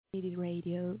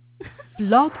Radio.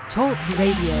 Blog Talk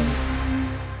Radio.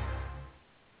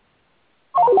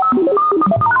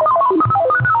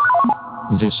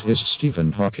 This is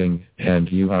Stephen Hawking, and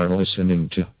you are listening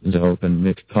to the Open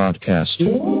Mic Podcast.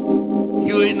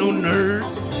 You ain't no nerd.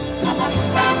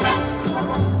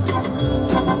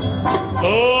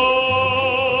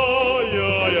 Oh,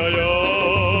 yeah, yeah, yeah.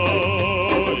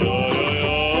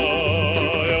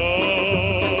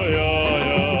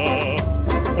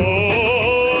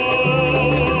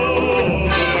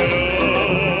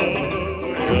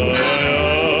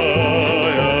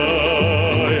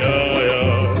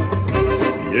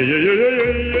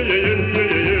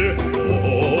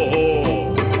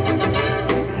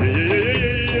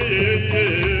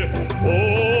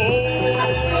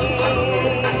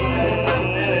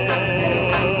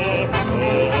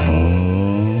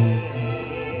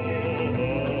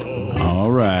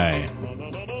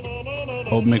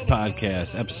 Old Mic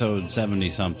Podcast, episode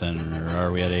 70-something, or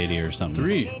are we at 80 or something?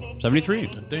 73.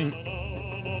 I think.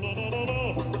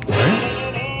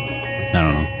 Right? I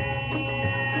don't know.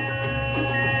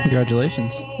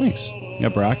 Congratulations. Thanks. We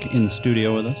got Brock in the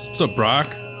studio with us. What's up, Brock?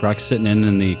 Brock's sitting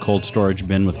in the cold storage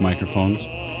bin with microphones.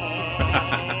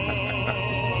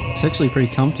 It's actually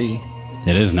pretty comfy.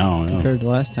 It is now. Compared to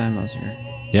the last time I was here.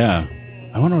 Yeah.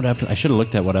 I wonder what episode. I should have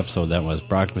looked at what episode that was.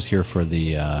 Brock was here for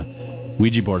the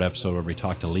Ouija board episode where we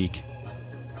talked to Leak.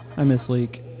 I miss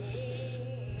Leak.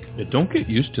 Yeah, don't get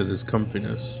used to this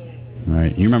comfiness.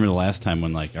 Right. You remember the last time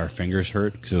when like our fingers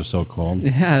hurt because it was so cold?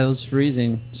 Yeah, it was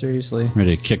freezing. Seriously.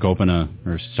 Ready to kick open or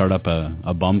start up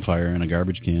a bum fire in a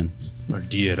garbage can. Our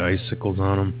D had icicles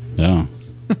on them. Yeah.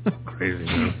 Crazy,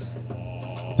 man.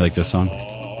 You like this song?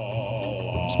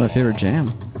 It's my favorite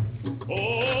jam.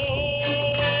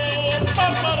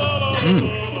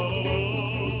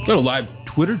 Got a live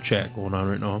Twitter chat going on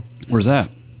right now. Where's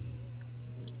that?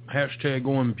 Hashtag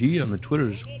OMP on the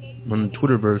Twitters, on the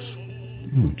Twitterverse.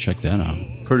 Check that out.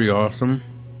 Pretty awesome.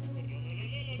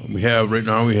 We have, I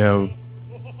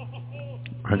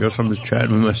guess I'm just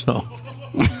chatting with myself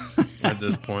at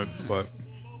this point, but.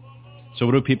 So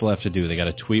what do people have to do? They got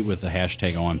to tweet with the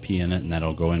hashtag OMP in it, and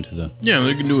that'll go into the... Yeah,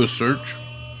 they can do a search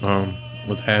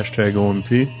with hashtag OMP.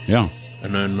 Yeah.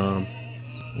 And then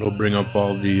it'll bring up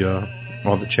all the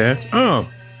chats. Oh,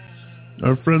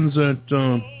 our friends at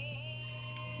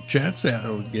Chat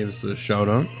Salad gave us a shout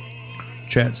out.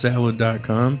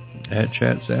 Chatsalad.com, at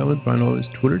Chat Salad. Find all these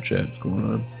Twitter chats going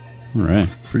on. All right.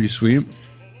 Pretty sweet.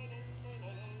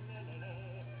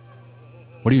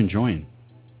 What are you enjoying?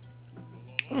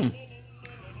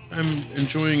 I'm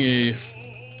enjoying a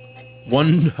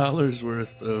 $1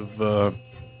 worth of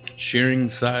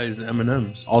sharing size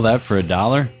M&Ms. All that for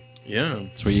 $1? Yeah.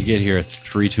 That's what you get here at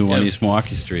 321 East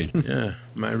Milwaukee Street. Yeah,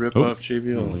 my rip-off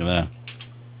JBL. Oh, look at that.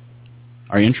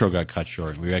 Our intro got cut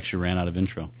short. We actually ran out of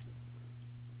intro.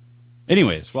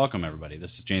 Anyways, welcome everybody.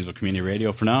 This is Janesville Community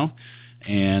Radio for now.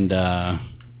 And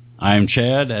I'm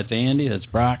Chad. That's Andy. That's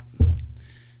Brock.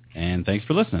 And thanks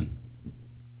for listening.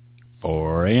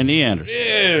 For Andy Anderson.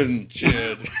 And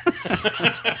Chad.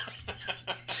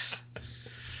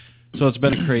 So it's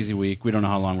been a crazy week. We don't know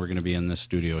how long we're going to be in this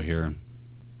studio here.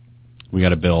 We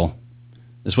got a bill.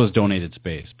 This was donated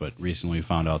space, but recently we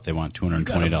found out they want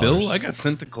 $220. You got a bill? I got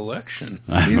sent a collection.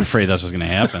 I'm afraid that's what's going to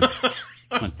happen.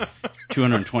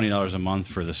 $220 a month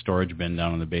for the storage bin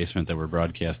down in the basement that we're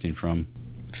broadcasting from.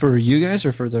 For you guys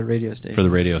or for the radio station? For the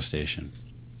radio station.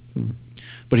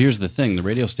 But here's the thing. The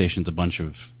radio station's a bunch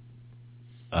of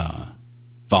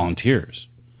volunteers.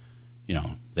 You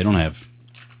know, they don't have...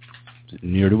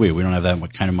 Neither do we. We don't have that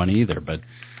kind of money either, but...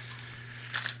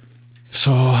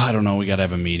 So, I don't know, we got to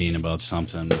have a meeting about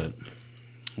something, but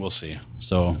we'll see.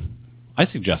 So, I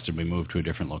suggested we move to a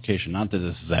different location. Not that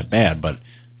this is that bad, but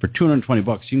for $220,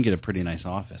 you can get a pretty nice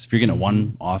office. If you're getting a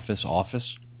one office,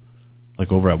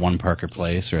 like over at One Parker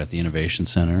Place or at the Innovation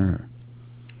Center.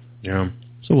 Yeah.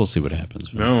 So, we'll see what happens.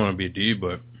 I don't want to be a D,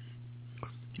 but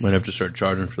might have to start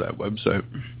charging for that website.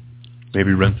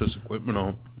 Maybe rent this equipment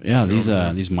out. Yeah,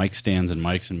 these mic stands and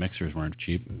mics and mixers weren't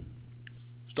cheap.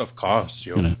 Stuff costs,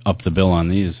 yo. Gonna up the bill on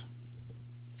these.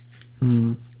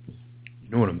 You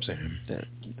know what I'm saying?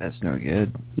 That's no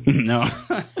good. No.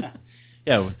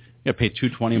 Yeah, you gotta pay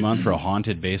 $220 a month for a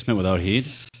haunted basement without heat?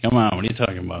 Come on, what are you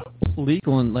talking about? Leak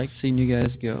wouldn't like seeing you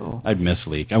guys go. I'd miss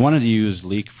Leak. I wanted to use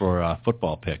Leak for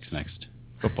football picks next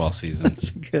football season. That's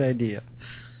a good idea.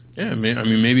 Yeah, I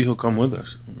mean, maybe he'll come with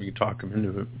us. We can talk him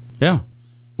into it. Yeah.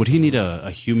 Would he need a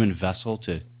human vessel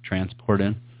to transport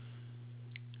in?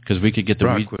 Because we could get the...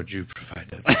 Brock, would you provide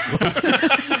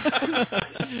that?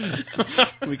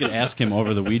 We could ask him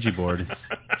over the Ouija board.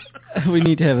 We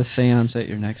need to have a seance at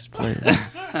your next place.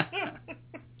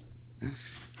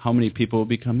 how many people will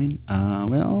be coming?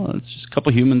 Well, it's just a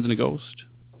couple humans and a ghost.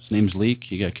 His name's Leek.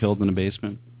 He got killed in the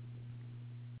basement.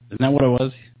 Isn't that what it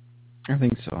was? I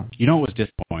think so. You know what was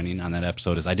disappointing on that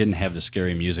episode is I didn't have the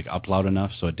scary music up loud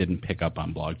enough, so it didn't pick up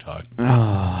on Blog Talk.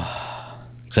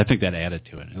 Because I think that added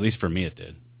to it. At least for me it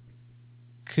did.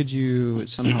 Could you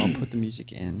somehow put the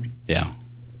music in? Yeah.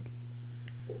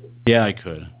 Yeah, I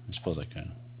could. I suppose I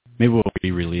could. Maybe we'll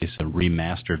re-release a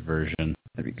remastered version.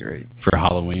 That'd be great. For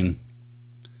Halloween.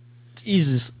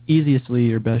 It's easily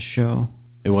your best show.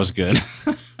 It was good.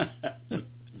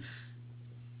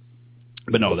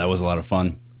 But no, that was a lot of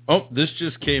fun. Oh, this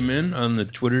just came in on the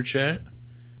Twitter chat.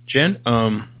 Jen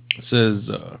says,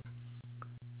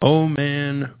 oh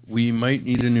man, we might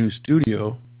need a new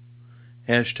studio.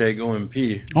 Hashtag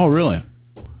OMP. Oh, really?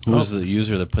 Who was the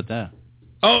user that put that?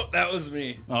 Oh, that was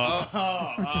me. Oh.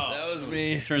 That was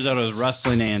me. Turns out it was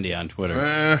Wrestling Andy on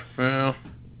Twitter. Well,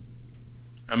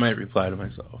 I might reply to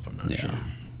myself. I'm not sure.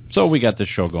 So we got this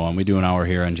show going. We do an hour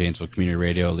here on Janesville Community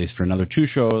Radio, at least for another 2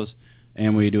 shows.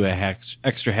 And we do a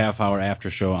extra half-hour after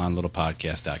show on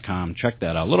littlepodcast.com. Check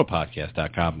that out,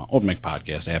 littlepodcast.com. Old Mick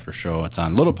Podcast after show. It's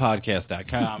on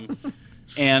littlepodcast.com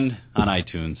and on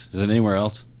iTunes. Is it anywhere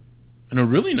else? And a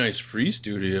really nice free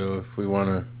studio if we want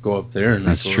to go up there. And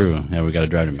That's true. Yeah, we got to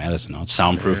drive to Madison now. It's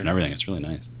soundproof and everything. It's really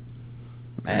nice.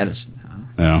 Madison, huh?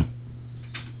 Yeah.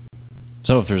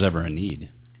 So if there's ever a need,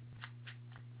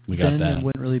 we got then that. It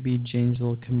wouldn't really be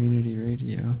Janesville Community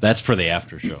Radio. That's for the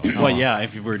after show. Well, yeah,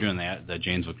 if you were doing the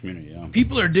Janesville Community, yeah.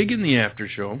 People are digging the after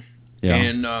show. Yeah.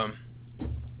 And I'll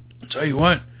tell you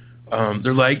what,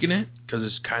 they're liking it because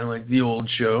it's kind of like the old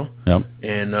show. Yep.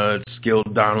 And it's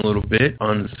scaled down a little bit,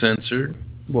 uncensored.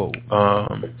 Whoa.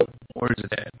 Where is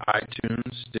it at?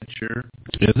 iTunes, Stitcher.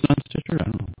 Is it on Stitcher? I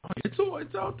don't know.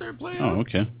 It's out there playing. Oh,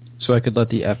 okay. So I could let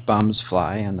the F-bombs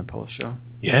fly on the post show?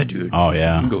 Yeah, dude. Oh,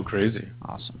 yeah. You can go crazy.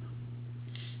 Awesome.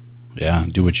 Yeah,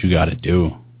 do what you got to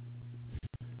do.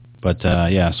 But,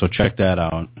 yeah, so check that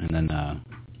out. And then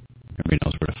everybody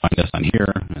knows where to find us on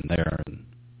here and there and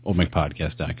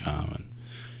oldmcpodcast.com and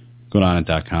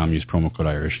goodonit.com. Use promo code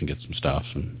Irish and get some stuff.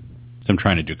 And I'm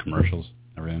trying to do commercials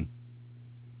and everything.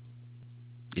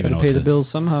 Even pay the bills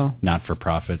somehow.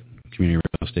 Not-for-profit community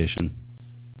radio station.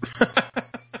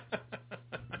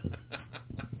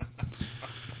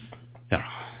 Yeah.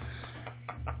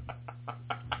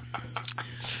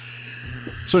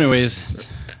 So anyways,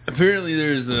 apparently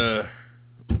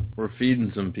we're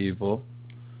feeding some people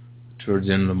towards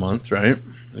the end of the month, right?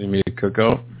 There's going to be a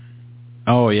cookout.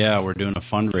 Oh, yeah, we're doing a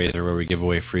fundraiser where we give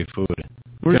away free food.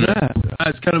 Where's that?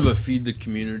 It's kind of a feed the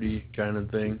community kind of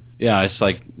thing. Yeah, it's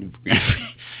like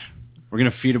we're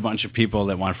going to feed a bunch of people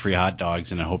that want free hot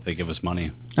dogs, and I hope they give us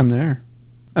money. I'm there.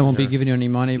 I won't be giving you any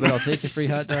money, but I'll take the free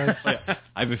hot dogs. I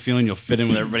have a feeling you'll fit in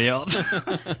with everybody else.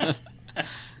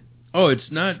 Oh,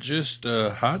 it's not just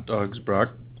hot dogs, Brock.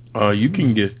 You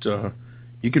can get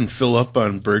you can fill up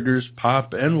on burgers,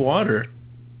 pop, and water.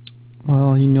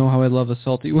 Well, you know how I love a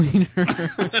salty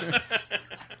wiener.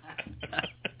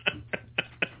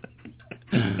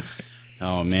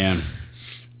 Oh, man.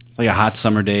 It's like a hot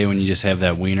summer day when you just have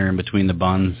that wiener in between the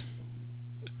buns.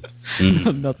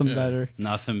 Nothing better.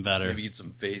 Nothing better. Maybe get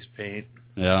some face paint.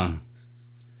 Yeah.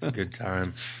 Good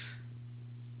time.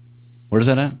 Where's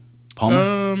that at?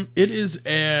 Palmer? It is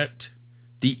at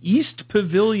the East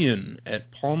Pavilion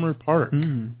at Palmer Park.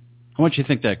 Mm. How much do you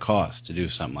think that costs to do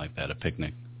something like that, a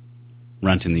picnic?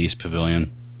 Renting the East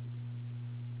Pavilion?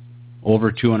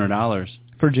 Over $200.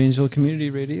 For Janesville Community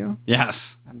Radio? Yes.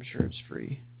 I'm sure it's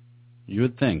free. You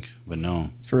would think, but no.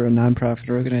 For a non-profit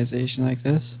organization like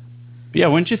this? But yeah,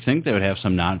 wouldn't you think they would have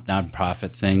some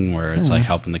non-profit thing where it's like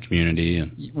helping the community?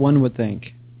 And one would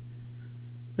think.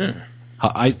 Yeah.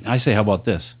 I say, how about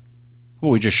this?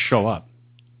 Well, we just show up.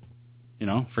 You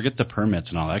know, forget the permits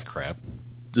and all that crap.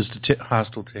 Just a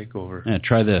hostile takeover. Yeah,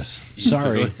 try this.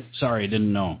 Sorry,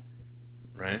 didn't know.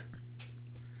 Right.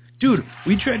 Dude,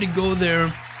 we tried to go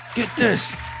there. Get this.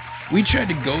 We tried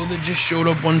to go there, just showed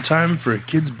up one time for a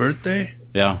kid's birthday.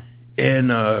 Yeah.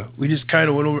 And we just kind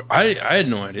of went over. I had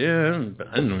no idea.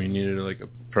 I didn't know you needed like a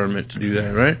permit to do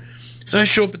that, right? So I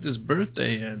show up at this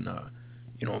birthday, and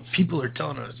you know, people are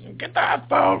telling us, "Get the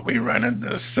F out! We rented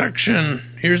this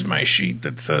section. Here's my sheet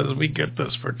that says we get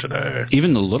this for today."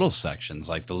 Even the little sections,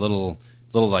 like the little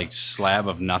like slab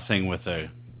of nothing with a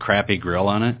crappy grill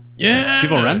on it. Yeah.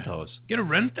 People rent those. You gotta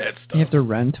rent that stuff. You have to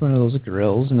rent one of those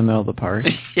grills in the middle of the park?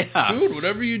 Yeah. Dude,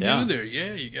 whatever you do there,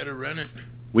 you gotta rent it.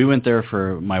 We went there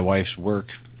for my wife's work.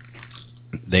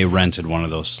 They rented one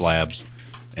of those slabs,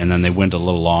 and then they went a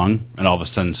little long, and all of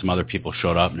a sudden some other people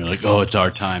showed up, and they're like, "Oh, it's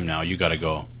our time now. You got to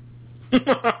go."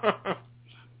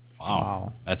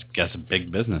 Wow. That's a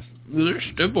big business. They're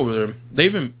stiff over there. They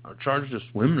even charge to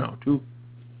swim now, too.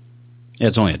 Yeah,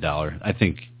 it's only $1. I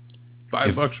think.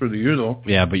 $5 for the year, though.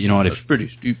 Yeah, but you know what? That's pretty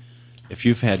steep. If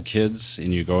you've had kids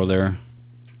and you go there,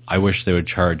 I wish they would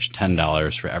charge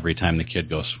 $10 for every time the kid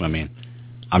goes swimming.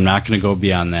 I'm not going to go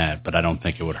beyond that, but I don't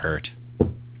think it would hurt.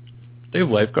 They have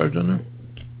lifeguards on there?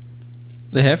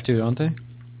 They have to, don't they?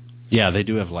 Yeah, they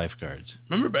do have lifeguards.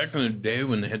 Remember back in the day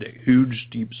when they had that huge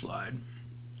steep slide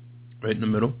right in the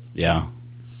middle? Yeah.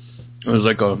 It was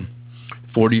like a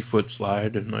 40-foot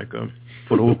slide and like a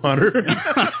foot of water.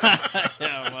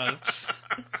 Yeah, it was.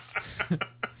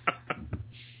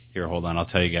 Here, hold on. I'll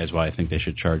tell you guys why I think they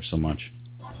should charge so much.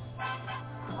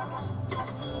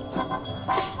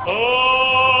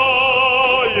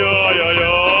 Oh, yeah, yeah,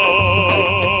 yeah.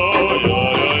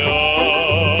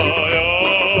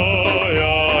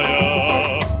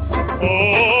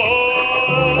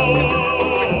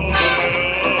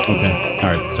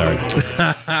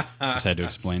 Just had to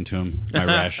explain to him my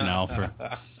rationale for.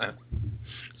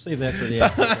 Save that for the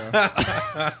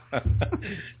after show.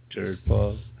 Jared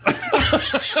Paul.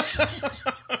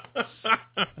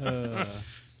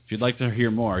 If you'd like to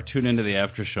hear more, tune into the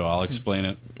after show. I'll explain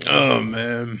it. Oh,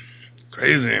 man.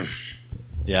 Crazy.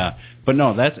 Yeah. But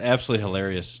no, that's absolutely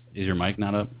hilarious. Is your mic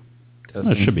not up?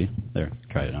 No, it should be. There.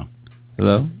 Try it now.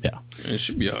 Hello? Yeah. It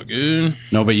should be all good.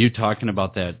 No, but you talking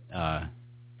about that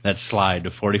that slide,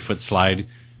 the 40-foot slide.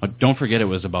 Don't forget it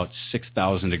was about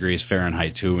 6,000 degrees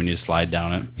Fahrenheit, too, when you slide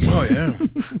down it. Oh, yeah.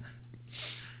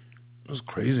 It was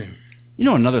crazy. You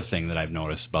know, another thing that I've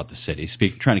noticed about the city,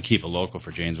 trying to keep it local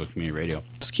for Janesville Community Radio.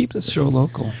 Just keep this show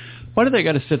local. Why do they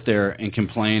got to sit there and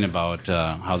complain about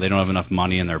how they don't have enough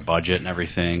money in their budget and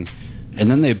everything,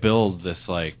 and then they build this,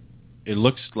 like, it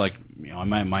looks like, you know,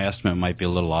 my estimate might be a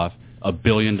little off, $1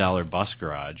 billion bus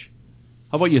garage.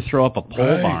 How about you throw up a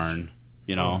pole barn,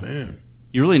 you know? Oh, man.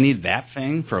 You really need that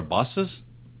thing for buses?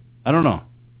 I don't know.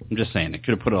 I'm just saying. They could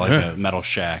have put it like a metal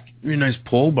shack. Maybe a nice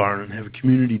pole barn and have a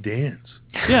community dance.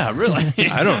 Yeah, really.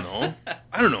 I don't know.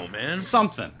 I don't know, man.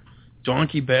 Something.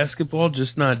 Donkey basketball,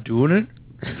 just not doing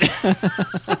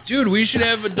it? Dude, we should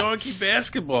have a donkey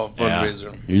basketball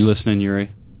fundraiser. Yeah. You listening, Yuri?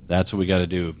 That's what we got to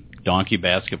do. Donkey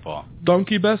basketball.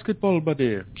 Donkey basketball, buddy.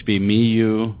 It could be me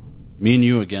and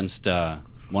you against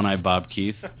One-Eyed Bob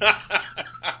Keith.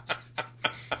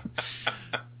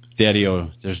 Daddy-O,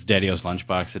 there's Daddy-O's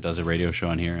Lunchbox that does a radio show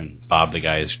on here, and Bob, the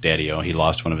guy, is Daddy-O. He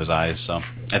lost one of his eyes, so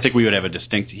I think we would have a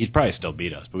distinct, he'd probably still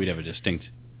beat us, but we'd have a distinct,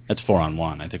 that's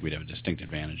 4-on-1. I think we'd have a distinct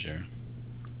advantage there.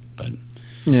 But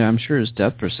yeah, I'm sure his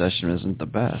death procession isn't the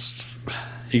best.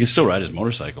 He can still ride his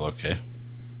motorcycle, okay.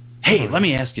 Hey, let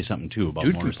me ask you something, too, about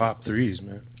Dude motorcycles. can pop threes,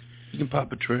 man. You can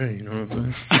pop a tray, you know what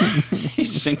I'm saying?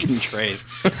 He's sinking trays.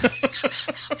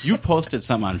 You posted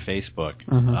something on Facebook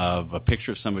of a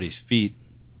picture of somebody's feet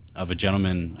of a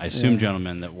gentleman, I assume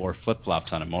gentleman, that wore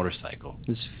flip-flops on a motorcycle.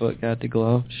 His foot got the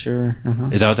glove, sure.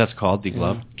 Is that what that's called, the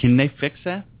glove? Can they fix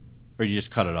that? Or you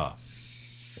just cut it off?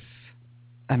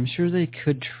 I'm sure they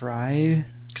could try.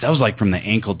 Because that was like from the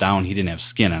ankle down, he didn't have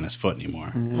skin on his foot anymore.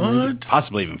 What?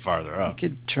 Possibly even farther up. You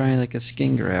could try like a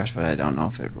skin graft, but I don't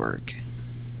know if it'd work.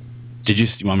 Did you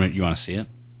want to see it?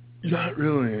 Not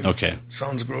really. Okay.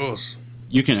 Sounds gross.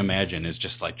 You can imagine it's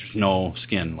just like there's no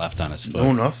skin left on his foot.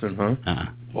 No nothing, huh?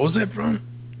 What was that from?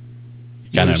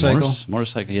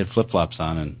 Motorcycle. He had flip-flops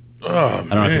on, and oh, I don't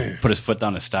know if he put his foot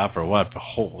down to stop or what, but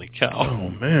holy cow. Oh,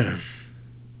 man.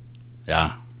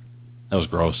 Yeah. That was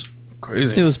gross.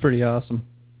 Crazy. It was pretty awesome.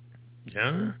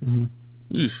 Yeah?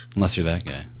 Mm-hmm. Unless you're that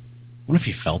guy. What if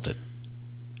you felt it?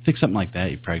 I think something like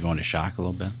that, you'd probably go into shock a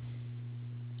little bit.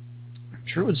 I'm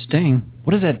sure it would sting.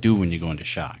 What does that do when you go into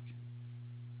shock?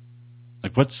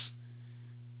 Like,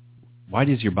 why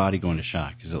does your body go into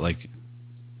shock? Is it like,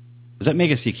 does that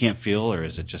make it so you can't feel, or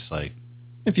is it just like...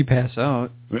 If you pass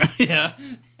out. Yeah.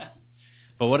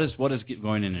 But what is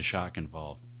going into shock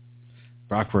involved?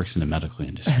 Brock works in the medical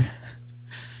industry.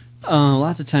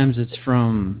 Lots of times it's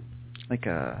from, like,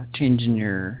 a change in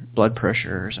your blood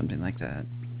pressure or something like that.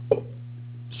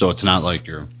 So it's not like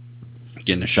you're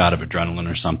getting a shot of adrenaline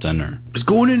or something, or... Is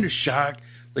going into shock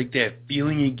like that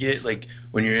feeling you get, like,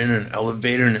 when you're in an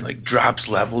elevator and it, like, drops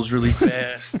levels really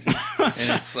fast?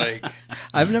 And it's like...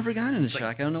 I've never gotten into shock.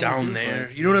 Like I don't know down what there.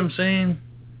 like. You know what I'm saying?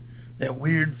 That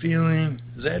weird feeling.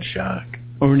 Is that shock?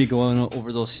 Or when you go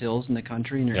over those hills in the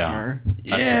country in your car.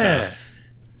 Yeah.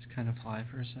 Just kind of fly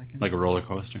for a second. Like a roller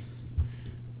coaster?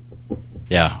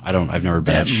 Yeah, I've never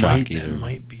been in shock either. That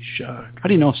might be shock. How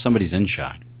do you know if somebody's in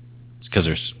shock? It's because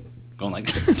they're going like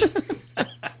this.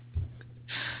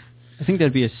 I think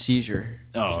that'd be a seizure.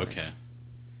 Oh, okay.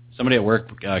 Somebody at work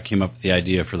came up with the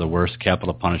idea for the worst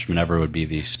capital punishment ever would be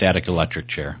the static electric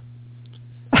chair.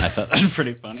 And I thought that was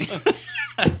pretty funny.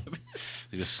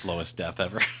 The slowest death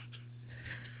ever.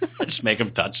 Just make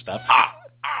them touch stuff.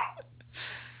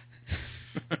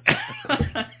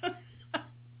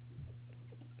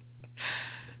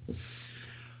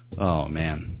 Oh,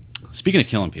 man. Speaking of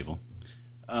killing people,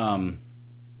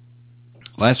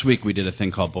 last week we did a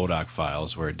thing called Bodok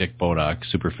Files, where Dick Bodok,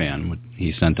 superfan,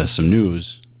 he sent us some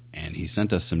news, and he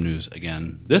sent us some news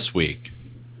again this week.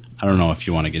 I don't know if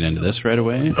you want to get into this right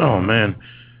away. Oh, man.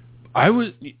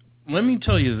 Let me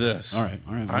tell you this. All right.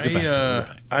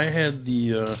 I had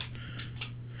the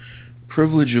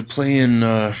privilege of playing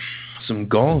some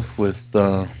golf with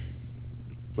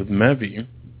Mevy.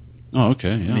 Oh,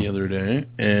 okay, yeah. The other day,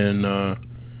 and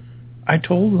I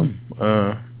told him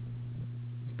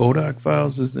Bodok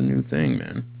Files is the new thing,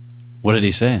 man. What did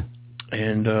he say?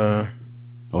 And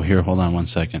here, hold on one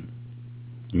second.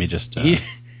 Let me just.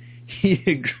 He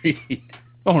agreed.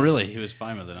 Oh, really? He was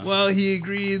fine with it, huh? Well, he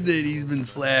agreed that he's been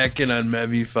slacking on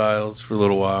Mevy Files for a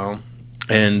little while,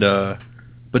 and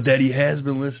but that he has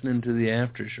been listening to the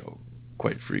after show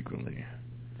quite frequently.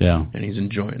 Yeah. And he's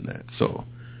enjoying that. So,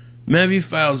 Mevy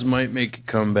Files might make a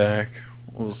comeback.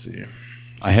 We'll see.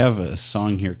 I have a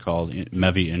song here called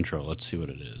Mevy Intro. Let's see what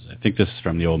it is. I think this is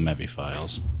from the old Mevy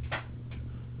Files.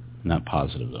 Not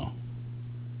positive, though.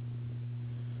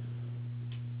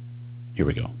 Here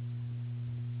we go.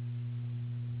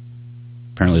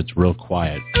 Apparently it's real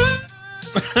quiet.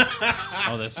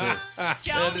 Oh, this is.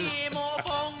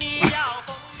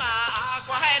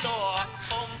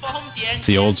 It's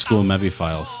the old school Mevy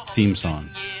Files theme song.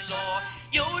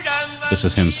 This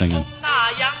is him singing.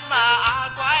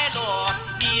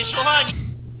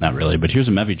 Not really, but here's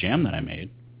a Mevy jam that I made.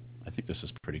 I think this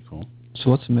is pretty cool. So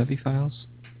what's the Mevy Files?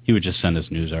 He would just send us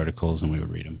news articles and we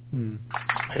would read them.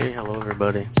 Hey, hello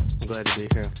everybody. I'm glad to be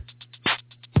here.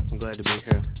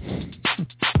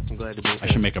 I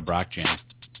should make a Brock jam.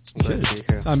 I'm glad to be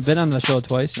here. I've been on the show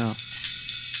twice now. I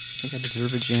think I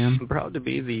deserve a jam. I'm proud to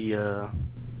be the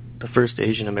first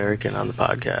Asian American on the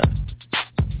podcast.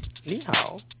 Ni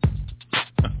hao.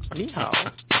 Ni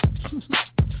hao.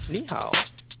 Ni hao.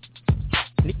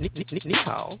 Ni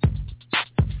hao.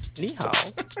 Ni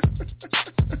hao.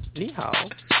 Ni hao.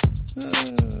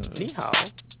 Ni hao.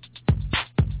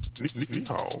 Ni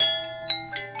hao.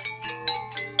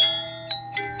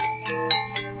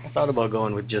 I thought about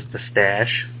going with just the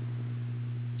stash.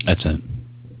 That's it.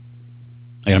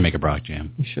 I gotta make a Brock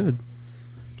jam. You should.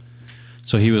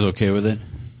 So he was okay with it?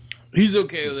 He's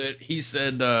okay with it. He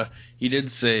said, he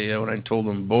did say, when I told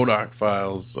him Bodok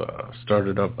Files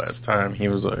started up last time, he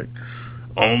was like,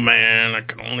 oh man, I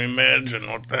can only imagine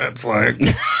what that's like.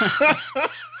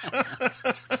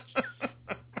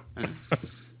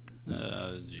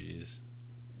 Oh, jeez.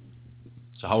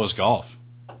 So how was golf?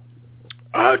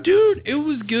 Oh, dude, it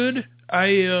was good. I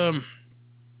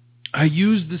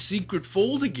used the secret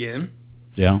fold again.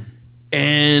 Yeah.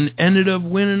 And ended up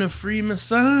winning a free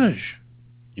massage.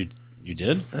 You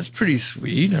did? That's pretty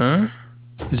sweet, huh?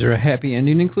 Is there a happy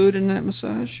ending included in that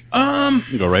massage? You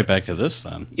can go right back to this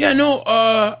then. Yeah, no,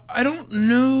 I don't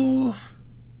know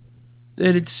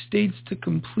that it states to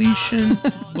completion,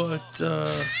 but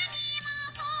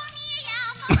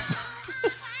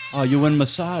Oh, you win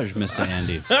massage, Mr.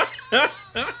 Andy.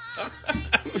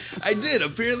 I did.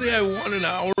 Apparently I won an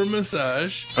hour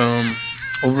massage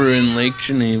over in Lake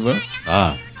Geneva.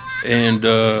 Ah. And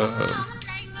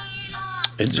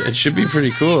it should be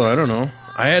pretty cool. I don't know.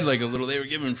 I had like a little, they were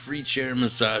giving free chair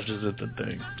massages at the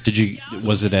thing.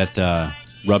 Was it at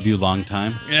Rub You Long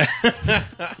Time? Yeah.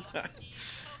 I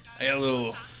had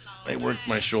I worked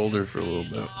my shoulder for a little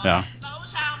bit. Yeah.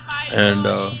 And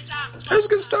that was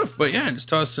good stuff. But yeah, I just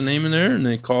tossed the name in there, and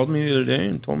they called me the other day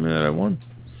and told me that I won.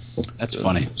 That's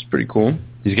funny. It's pretty cool.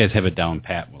 These guys have it down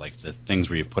pat, like the things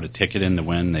where you put a ticket in to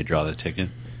win, they draw the ticket.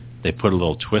 They put a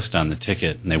little twist on the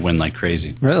ticket, and they win like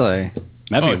crazy. Really?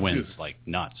 Mevy wins like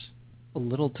nuts. A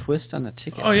little twist on the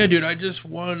ticket. Oh, yeah, dude. I just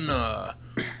won.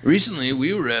 Recently,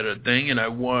 we were at a thing, and I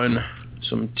won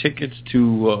some tickets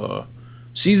to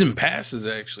season passes,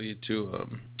 actually, to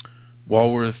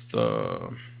Walworth,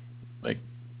 like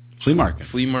flea market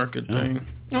thing.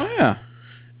 Oh, yeah.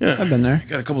 Yeah. I've been there.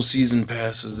 Got a couple season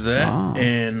passes to that, Wow.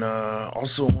 and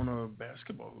also won a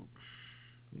basketball hoop.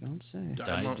 You don't say.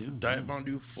 Diet Mountain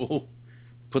Dew full.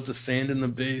 Put the sand in the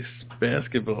base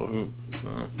basketball hoop.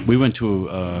 So, we went to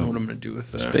I don't know what I'm going to do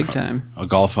with that. It's big time. a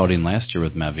golf outing last year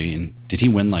with Mevy, and did he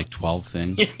win like 12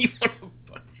 things? Yeah, he won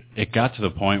a bunch. It got to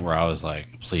the point where I was like,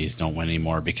 please don't win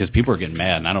anymore, because people are getting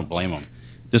mad, and I don't blame them.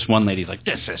 This one lady's like,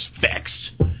 this is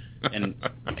fixed. And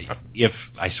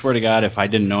I swear to God, if I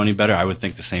didn't know any better, I would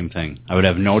think the same thing. I would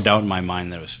have no doubt in my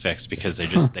mind that it was fixed because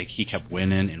he kept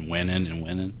winning and winning and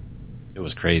winning. It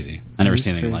was crazy. I never seen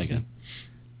anything like it.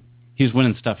 He was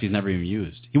winning stuff he's never even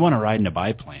used. He won a ride in a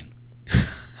biplane,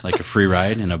 like a free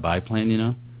ride in a biplane, you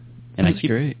know. And That's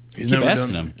great. I keep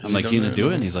asking him. I'm like, you gonna do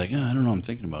it? And he's like, yeah, I don't know. I'm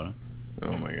thinking about it.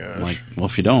 Oh my gosh. I'm like, well,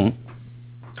 if you don't,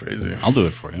 crazy. I'll do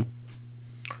it for you.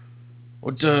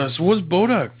 So what's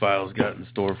Bodoc Files got in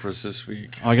store for us this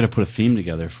week? Oh, I got to put a theme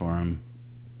together for him.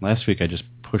 Last week I just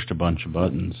pushed a bunch of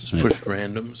buttons. And Pushed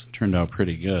randoms. Turned out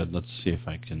pretty good. Let's see if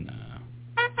I can...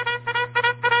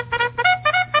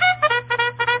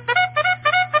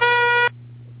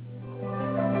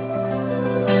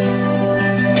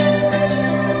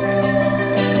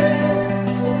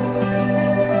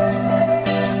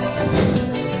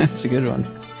 That's a good one.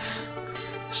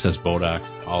 It says Bodoc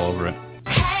all over it.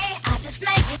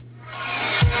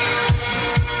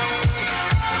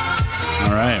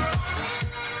 All right.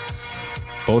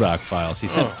 Bodoc Files. He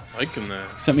liking that.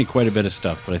 Sent me quite a bit of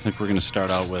stuff, but I think we're going to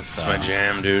start out with... my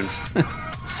jam, dude. I'm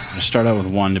going to start out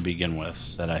with one to begin with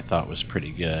that I thought was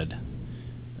pretty good.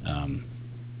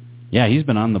 Yeah, he's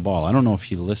been on the ball. I don't know if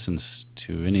he listens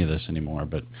to any of this anymore,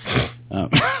 but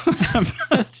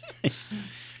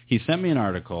he sent me an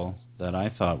article that I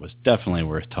thought was definitely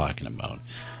worth talking about.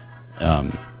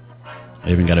 I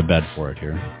even got a bed for it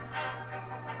here.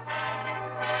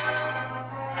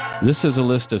 This is a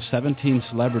list of 17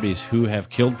 celebrities who have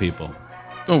killed people.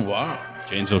 Oh, wow.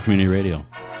 Janesville Community Radio.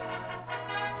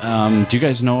 Do you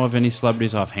guys know of any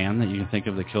celebrities offhand that you can think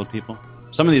of that killed people?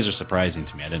 Some of these are surprising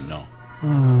to me. I didn't know.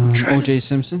 O.J.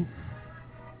 Simpson?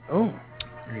 Oh,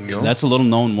 there you go. That's a little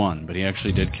known one, but he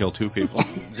actually did kill 2 people.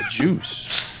 The juice.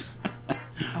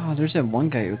 Oh, there's that one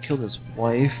guy who killed his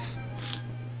wife.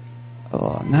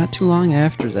 Oh, not too long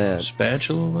after that.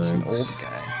 Spatula legs? An old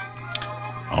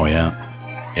guy. Oh, yeah.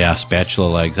 Yeah, Spatula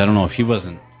Legs. I don't know if he was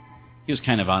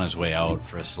kind of on his way out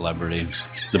for a celebrity.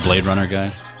 The Blade Runner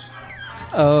guy.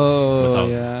 Oh,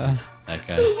 yeah. That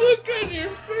guy. The look on your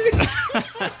face.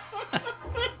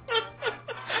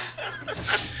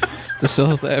 The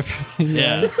South African guy.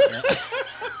 Yeah.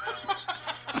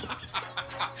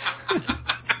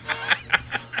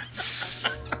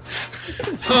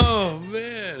 Oh,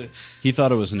 man. He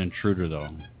thought it was an intruder, though.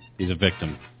 He's a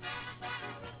victim.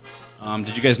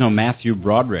 Did you guys know Matthew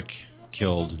Broderick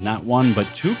killed not 1 but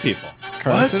 2 people?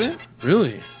 Car accident?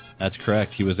 Really? That's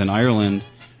correct. He was in Ireland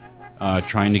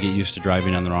trying to get used to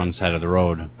driving on the wrong side of the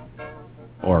road.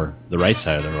 Or the right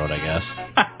side of the road, I guess.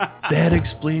 That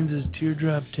explains his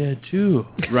teardrop tattoo.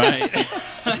 Right.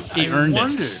 He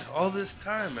earned it. All this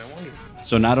time, I wondered.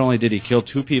 So not only did he kill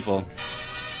 2 people,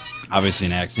 obviously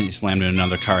an accident, he slammed into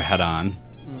another car head-on.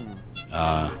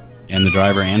 And the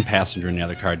driver and passenger in the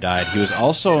other car died. He was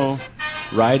also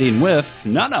riding with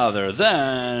none other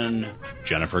than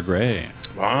Jennifer Grey.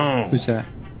 Wow. Who's that?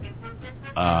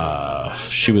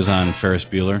 She was on Ferris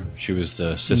Bueller. She was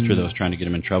the sister that was trying to get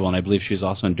him in trouble, and I believe she was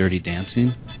also in Dirty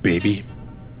Dancing. Baby.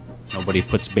 Nobody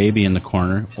puts Baby in the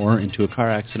corner or into a car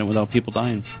accident without people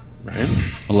dying. Right.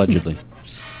 Allegedly.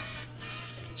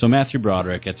 So Matthew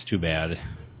Broderick, that's too bad.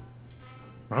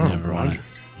 Oh, Never want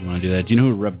to do that. Do you know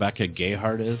who Rebecca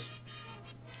Gayheart is?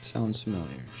 Sounds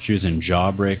familiar. She was in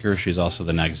Jawbreaker. She's also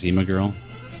the Noxzema girl.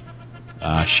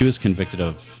 She was convicted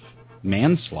of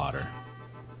manslaughter.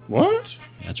 What?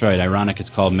 That's right. Ironic, it's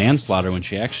called manslaughter when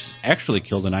she actually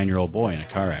killed a 9-year-old boy in a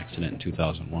car accident in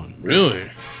 2001. Really?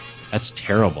 That's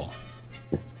terrible.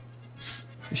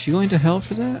 Is she going to hell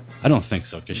for that? I don't think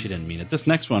so, because she didn't mean it. This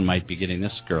next one might be getting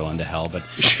this girl into hell, but...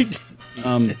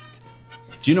 do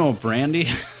you know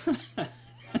Brandy?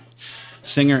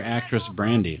 Singer, actress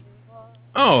Brandy.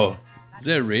 Oh, is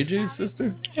that Ray J's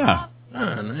sister? Yeah.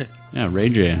 Ah, nice. Yeah, Ray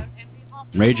J.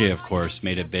 Ray J, of course,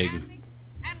 made it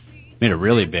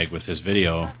really big with his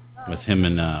video with him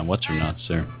and what's-her-nuts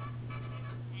there.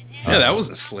 Yeah, that was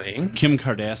a sling. Kim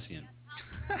Kardashian.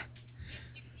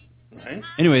 Right.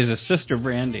 Anyways, his sister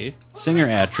Brandy,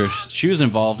 singer-actress, she was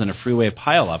involved in a freeway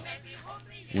pileup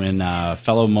when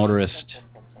fellow motorist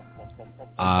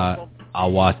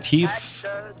Awatif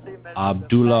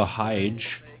Abdullah Hajj,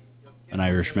 an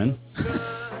Irishman,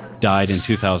 died in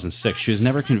 2006. She was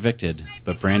never convicted,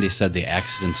 but Brandy said the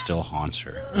accident still haunts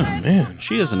her. Oh, man.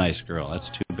 She is a nice girl. That's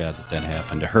too bad that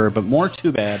happened to her, but more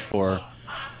too bad for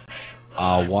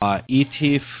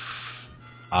Awatif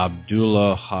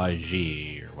Abdullah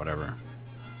Haji, or whatever.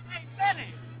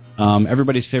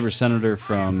 Everybody's favorite senator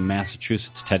from Massachusetts,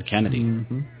 Ted Kennedy.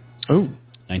 Mm-hmm. Oh.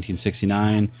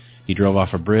 1969, he drove off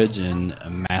a bridge in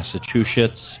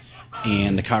Massachusetts,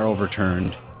 and the car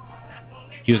overturned,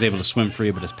 He was able to swim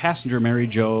free, but his passenger, Mary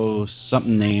Jo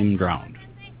something name, drowned.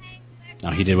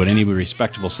 Now, he did what any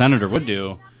respectable senator would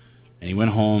do, and he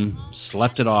went home,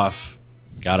 slept it off,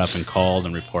 got up and called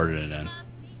and reported it in.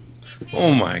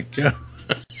 Oh, my God.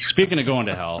 Speaking of going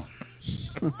to hell,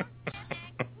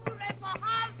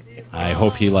 I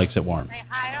hope he likes it warm.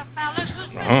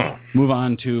 Oh. Move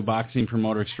on to boxing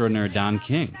promoter extraordinaire Don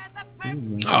King.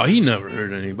 Oh, he never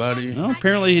hurt anybody. Well,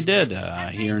 apparently he did.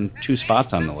 He earned 2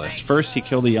 spots on the list. First, he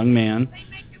killed a young man.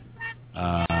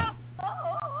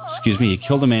 He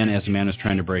killed a man as the man was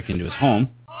trying to break into his home.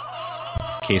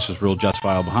 The case was ruled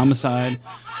justifiable homicide.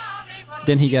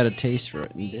 Then he got a taste for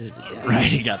it and did it again.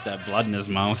 Right, he got that blood in his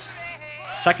mouth.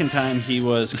 Second time, he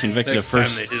was convicted of Next first...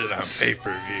 time they did it on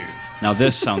pay-per-view. Now,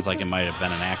 this sounds like it might have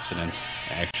been an accident,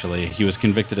 actually. He was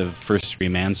convicted of first-degree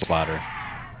manslaughter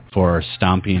for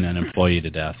stomping an employee to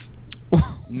death.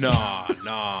 No.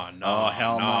 Oh,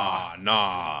 hell no.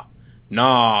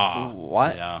 No.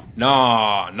 What? Yeah.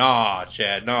 No,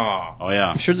 Chad, no. Oh,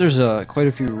 yeah. I'm sure there's quite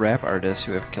a few rap artists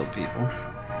who have killed people.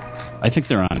 I think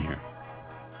they're on here.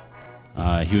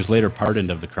 He was later pardoned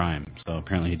of the crime, so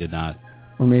apparently he did not.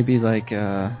 Or maybe like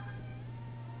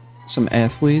some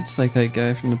athletes, like that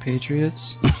guy from the Patriots.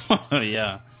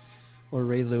 Yeah. Or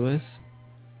Ray Lewis.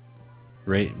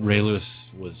 Ray Lewis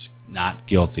was not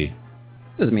guilty.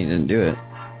 Doesn't mean he didn't do it.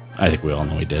 I think we all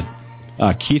know he did.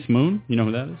 Keith Moon, you know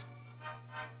who that is?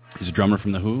 He's a drummer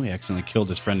from The Who. He accidentally killed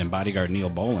his friend and bodyguard Neil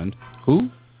Boland. Who?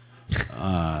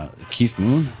 Keith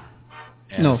Moon?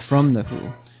 No, from The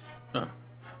Who.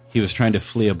 He was trying to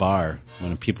flee a bar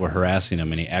when people were harassing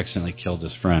him, and he accidentally killed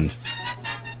his friend.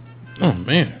 Oh,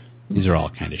 man. These are all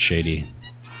kind of shady.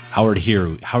 Howard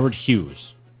Hughes,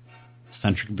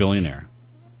 eccentric billionaire,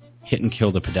 hit and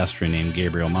killed a pedestrian named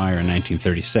Gabriel Meyer in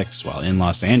 1936 while in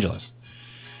Los Angeles.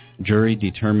 Jury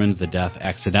determined the death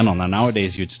accidental. Now,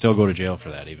 nowadays, you'd still go to jail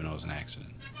for that, even though it was an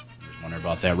accident. I wonder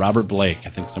about that. Robert Blake. I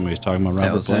think somebody was talking about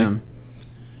Robert Blake. Him.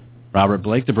 Robert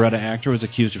Blake, the Beretta actor, was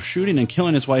accused of shooting and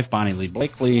killing his wife, Bonnie Lee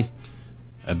Bakley,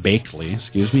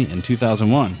 in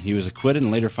 2001. He was acquitted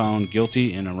and later found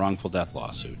guilty in a wrongful death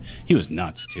lawsuit. He was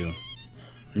nuts, too.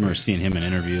 I remember seeing him in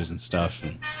interviews and stuff.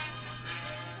 And,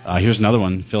 here's another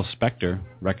one. Phil Spector,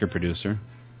 record producer,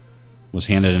 was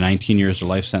handed a 19 years to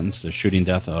life sentence for the shooting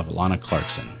death of Lana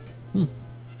Clarkson.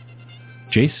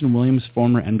 Jason Williams,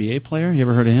 former NBA player. You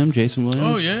ever heard of him, Jason Williams?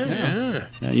 Oh, yeah.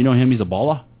 You know him? He's a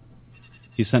baller.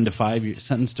 He's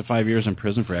sentenced to 5 years in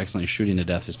prison for accidentally shooting to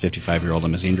death his 55-year-old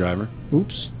limousine driver.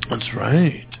 Oops. That's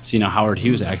right. See, now Howard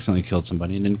Hughes accidentally killed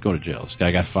somebody and didn't go to jail. This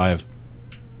guy got 5.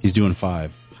 He's doing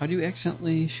 5. How do you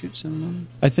accidentally shoot someone?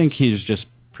 I think he's just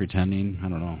pretending. I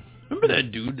don't know. Remember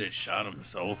that dude that shot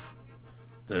himself?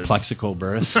 Plexico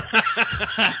Burris.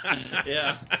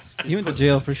 Yeah. He went to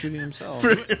jail for shooting himself.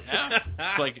 Yeah.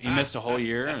 It's like he missed a whole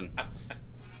year, and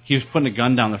he was putting a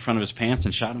gun down the front of his pants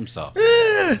and shot himself.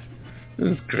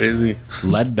 That's crazy.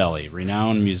 Leadbelly,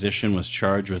 renowned musician, was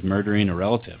charged with murdering a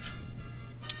relative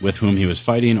with whom he was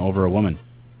fighting over a woman.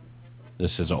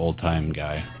 This is an old-time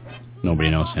guy. Nobody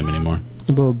knows him anymore.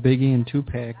 About Biggie and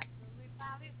Tupac.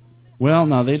 Well,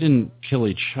 no, they didn't kill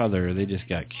each other. They just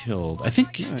got killed. I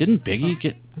think, didn't Biggie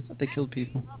get... I thought they killed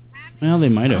people. Well, they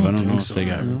might have. I don't know if so, they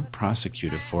got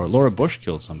prosecuted for it. Laura Bush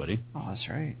killed somebody. Oh, that's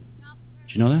right.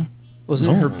 Did you know that? Wasn't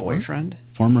it her boyfriend?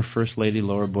 Former First Lady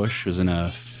Laura Bush was in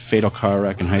a fatal car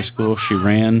wreck in high school. She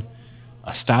ran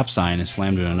a stop sign and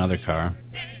slammed into another car.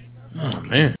 Oh,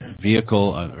 man. The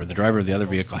driver of the other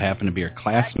vehicle happened to be her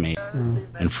classmate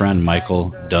and friend,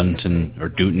 Michael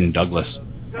Dutton Douglas.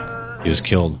 He was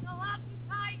killed.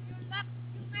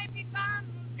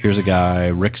 Here's a guy,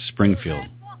 Rick Springfield.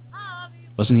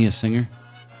 Wasn't he a singer?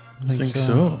 I think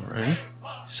so, right?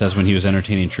 Says when he was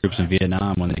entertaining troops in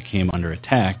Vietnam when they came under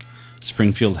attack,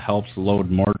 Springfield helped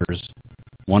load mortars,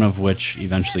 one of which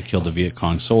eventually killed a Viet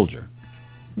Cong soldier.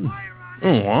 Oh,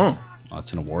 wow. Well,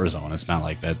 it's in a war zone. It's not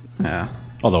like that. Yeah.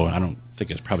 Although I don't think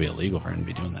it's probably illegal for him to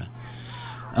be doing that.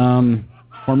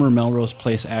 Former Melrose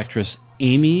Place actress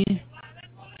Amy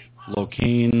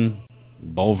Locane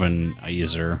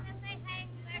Bovenizer.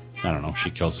 I don't know. She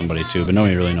killed somebody too, but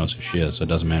nobody really knows who she is, so it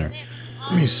doesn't matter.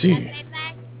 Let me see.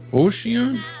 What was she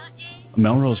on?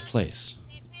 Melrose Place.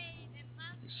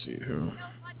 Let's see her.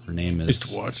 Her name I is used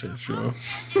to watch that show.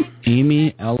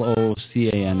 Amy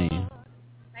Locane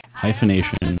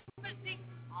hyphenation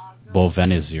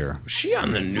Bovenizer. Was she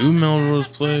on the new Melrose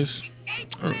Place?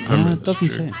 I don't remember. It doesn't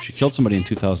say. She killed somebody in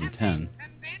 2010.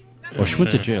 Well, she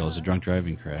went to jail. It was a drunk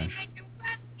driving crash.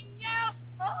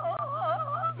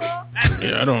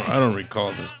 Yeah, I don't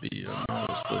recall this the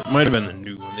Melrose Place. It might have been the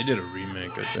new one. They did a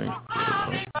remake, I think.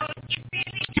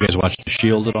 You guys watch The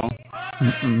Shield at all?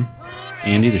 Mm-mm.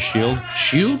 Andy the Shield?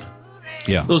 Shield?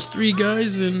 Yeah. Those 3 guys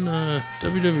in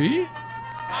WWE?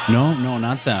 No,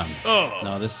 not them. Oh.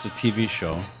 No, this is a TV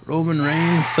show. Roman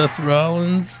Reigns, Seth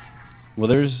Rollins. Well,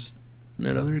 there's...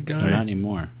 That other guy. They're not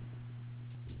anymore.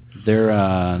 They're,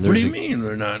 what do you mean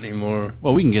they're not anymore?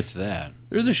 Well, we can get to that.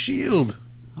 They're the Shield.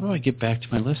 How do I get back to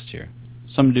my list here?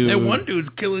 Some dude... That one dude's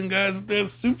killing guys with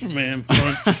that Superman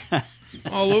punch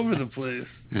all over the place.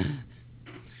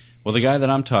 Well, the guy that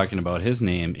I'm talking about, his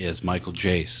name is Michael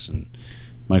Jace. And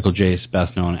Michael Jace,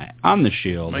 best known on The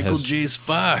Shield. Michael Jace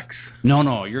Fox.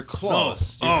 No, you're close.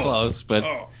 You're close. But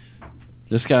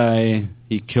this guy,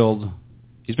 he's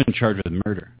been charged with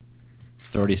murder.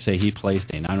 Authorities say he placed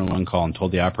a 911 call and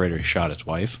told the operator he shot his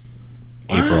wife,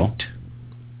 April.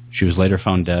 She was later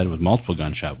found dead with multiple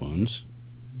gunshot wounds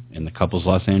in the couple's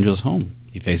Los Angeles home.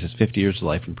 He faces 50 years to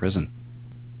life in prison.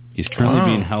 He's currently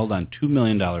being held on $2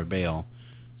 million bail.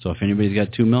 So if anybody's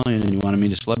got $2 million and you want to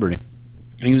meet a celebrity.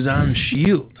 He was on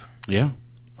Shield. Yeah.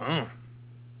 Oh.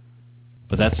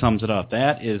 But that sums it up.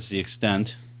 That is the extent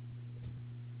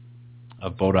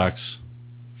of Bodak's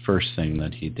first thing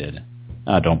that he did.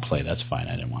 Don't play. That's fine.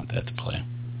 I didn't want that to play.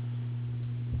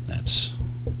 That's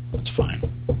fine.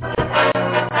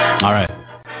 All right.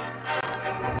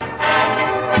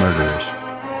 Murderers.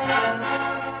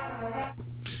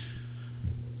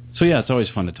 So yeah, it's always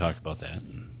fun to talk about that.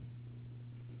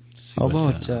 How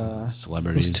about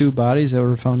celebrities? Those 2 bodies that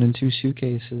were found in 2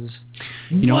 suitcases?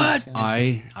 You know what?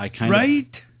 I kind of...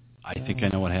 I think I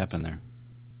know what happened there.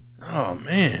 Oh,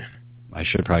 man. I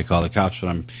should probably call the cops,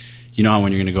 but you know how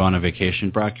when you're going to go on a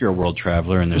vacation, Brock, you're a world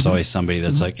traveler, and there's always somebody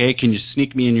that's like, hey, can you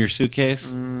sneak me in your suitcase?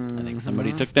 I think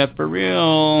somebody took that for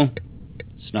real.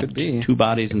 Snuck 2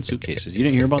 bodies in suitcases. You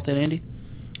didn't hear about that, Andy?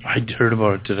 I heard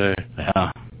about it today.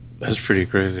 Yeah. That's pretty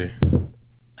crazy.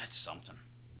 That's something.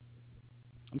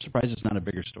 I'm surprised it's not a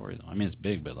bigger story, though. I mean, it's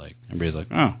big, but everybody's like,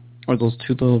 oh. Or those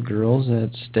 2 little girls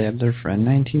that stabbed their friend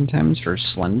 19 times for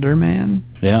Slender Man?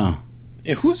 Yeah.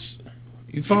 Yeah,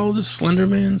 you follow the Slender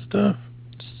Man stuff?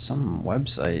 Some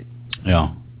website.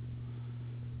 Yeah.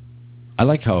 I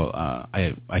like how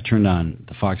I turned on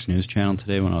the Fox News channel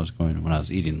today when I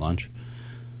was eating lunch,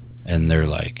 and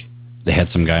they had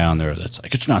some guy on there that's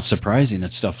like, it's not surprising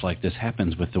that stuff like this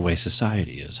happens with the way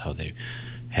society is, how they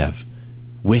have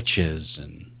witches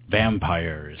and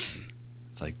vampires.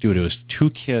 It's like, dude, it was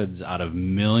 2 kids out of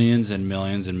millions and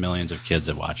millions and millions of kids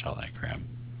that watch all that crap.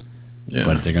 Yeah.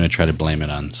 But they're going to try to blame it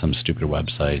on some stupid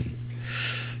website.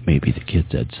 Maybe the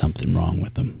kids had something wrong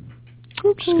with them.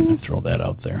 I'm just going to throw that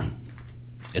out there.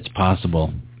 It's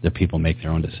possible that people make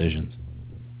their own decisions.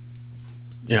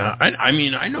 Yeah, I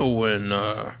mean, I know when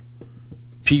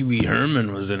Pee Wee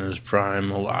Herman was in his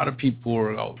prime, a lot of people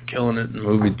were out killing it in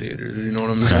movie theaters. You know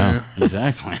what I'm saying? Yeah,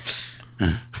 exactly.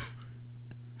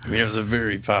 I mean, it was a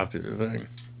very popular thing.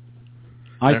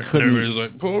 Everybody's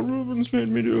like, Paul Rubens made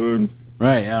me do it.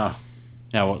 Right, yeah.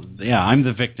 Yeah, well, yeah, I'm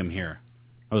the victim here.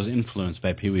 I was influenced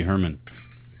by Pee Wee Herman.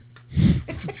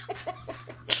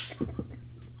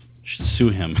 Should sue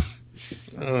him.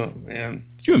 Oh, man.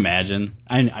 Could you imagine?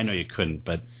 I know you couldn't,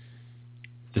 but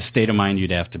the state of mind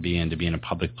you'd have to be in a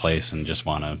public place and just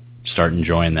want to start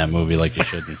enjoying that movie like you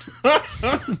shouldn't.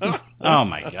 Oh,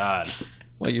 my God.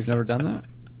 What, you've never done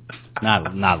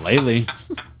that? Not lately.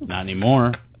 Not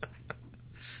anymore.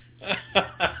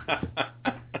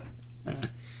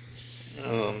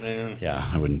 Oh, man. Yeah,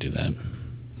 I wouldn't do that.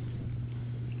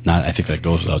 I think that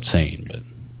goes without saying, but...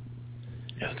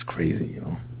 Yeah, it's crazy, you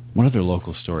know. What other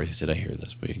local stories did I hear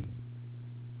this week?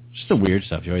 Just the weird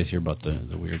stuff. You always hear about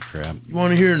the weird crap. You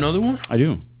want to hear another one? I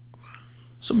do.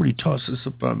 Somebody tossed this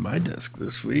up on my desk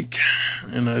this week,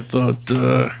 and I thought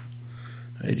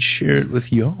I'd share it with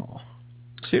y'all.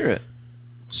 Let's hear it.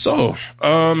 So,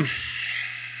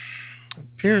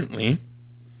 apparently,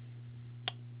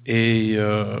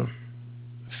 a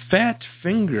fat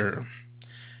finger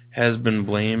has been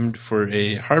blamed for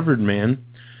a Harvard man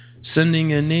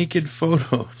sending a naked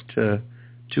photo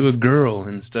to a girl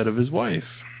instead of his wife.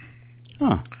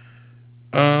 Huh.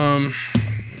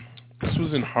 This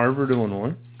was in Harvard,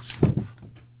 Illinois.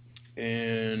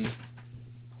 And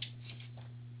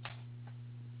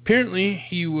apparently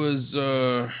he was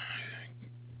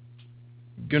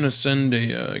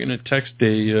gonna text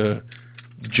a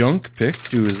junk pic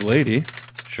to his lady.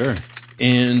 Sure.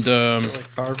 And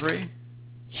like Barbary?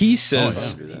 He says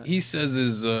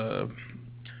his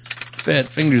fat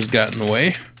fingers got in the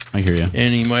way. I hear you.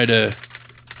 And he might have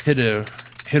hit a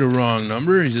wrong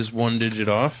number. He's just 1 digit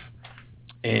off.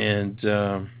 And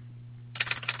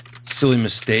silly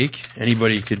mistake.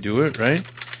 Anybody could do it, right?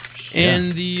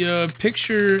 And the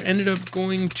picture ended up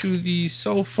going to the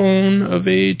cell phone of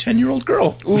a 10-year-old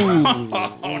girl. Ooh.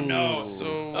 Oh,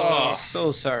 no.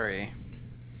 So sorry.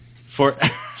 So...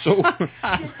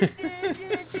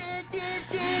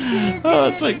 Oh,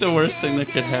 it's like the worst thing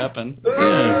that could happen.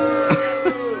 Yeah.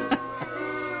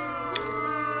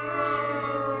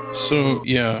 So,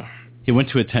 yeah. He went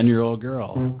to a 10-year-old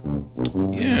girl.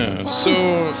 Yeah,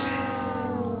 so...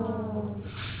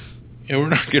 Yeah, we're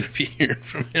not going to be hearing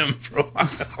from him for a while.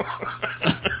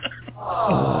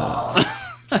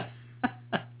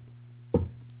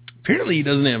 Apparently he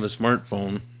doesn't have a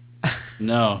smartphone.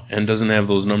 No. And doesn't have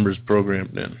those numbers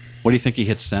programmed in. What do you think he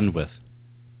hit send with?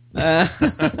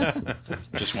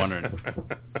 Just wondering.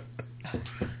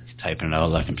 He's typing it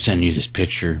out like, I'm sending you this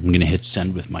picture. I'm going to hit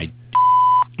send with my...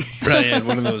 Probably had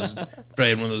one of those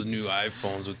new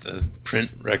iPhones with the print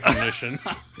recognition.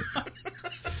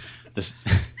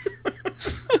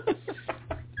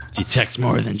 Detects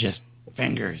more than just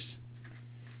fingers.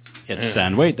 Hit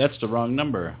send. Wait, that's the wrong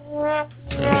number.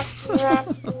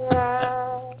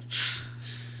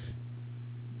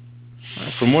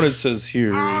 From what it says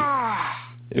here,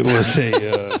 it was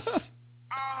a...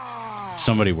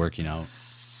 somebody working out.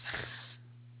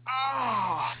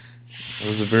 It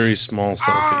was a very small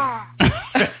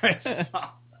selfie.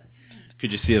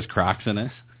 Could you see his Crocs in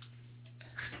it?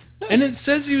 And it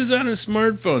says he was on a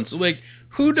smartphone. So, like,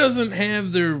 who doesn't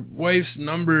have their wife's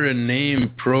number and name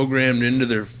programmed into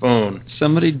their phone?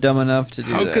 Somebody dumb enough to do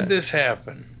that. How could this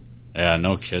happen? Yeah,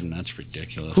 no kidding. That's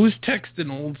ridiculous. Who's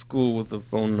texting old school with a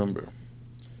phone number?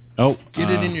 Oh, Get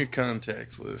it in your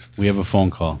contacts list. We have a phone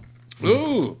call.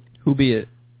 Ooh. Who be it?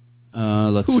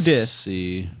 Let's Who dis?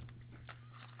 see.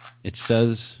 It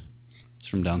says, it's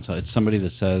from down south. It's somebody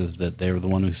that says that they were the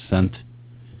one who sent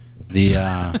the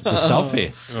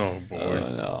selfie. Oh, boy.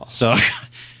 No. So,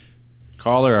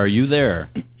 caller, are you there?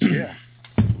 Yeah.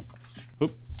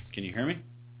 Oop, can you hear me?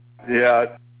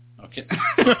 Yeah. Okay.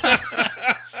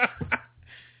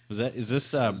 Is this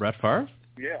Brett Favre?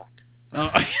 Yeah. Oh.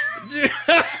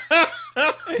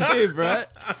 Hey,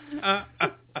 Brett.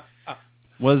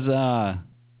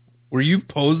 Were you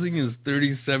posing as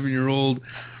 37-year-old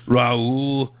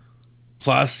Raul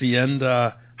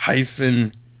Placienda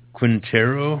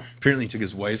Quintero? Apparently he took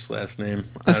his wife's last name.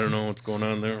 I don't know what's going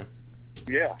on there.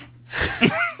 Yeah.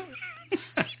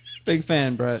 Big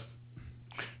fan, Brett.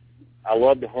 I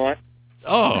love to hunt.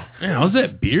 Oh, man, how's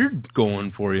that beard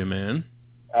going for you, man?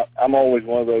 I'm always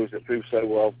one of those that people say,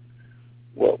 well,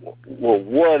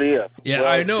 what if? Yeah,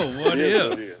 well, I know. What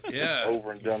if? Yeah,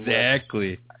 over and done. Exactly.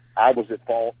 With. I was at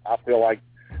fault. I feel like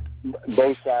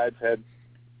both sides had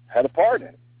a part in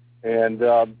it, and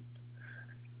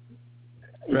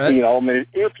Brett? you know, I mean,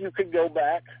 if you could go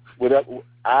back, would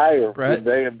Brett?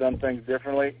 they have done things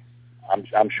differently?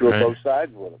 I'm sure Right. both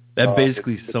sides would have. That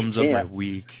basically but sums you up my can't.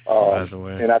 week, by the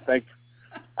way. And I think,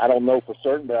 I don't know for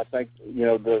certain, but I think, you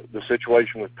know, the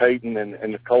situation with Peyton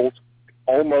and the Colts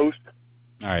almost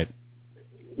All right.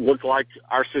 looked like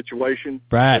our situation.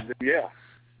 Brad, Yeah.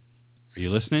 are you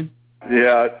listening?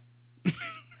 Yeah.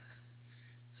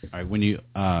 All right. When you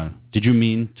did you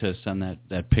mean to send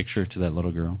that picture to that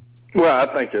little girl? Well, I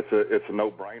think it's a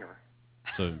no-brainer.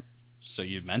 So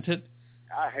you meant it?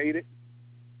 I hate it.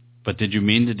 But did you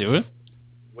mean to do it?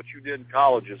 What you did in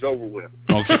college is over with.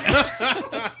 Okay.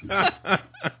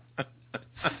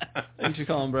 Thanks for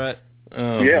calling, Brett.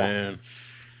 Oh, Yeah. man.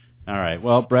 All right.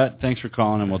 Well, Brett, thanks for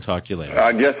calling, and we'll talk to you later.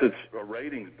 I guess it's a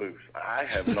ratings boost. I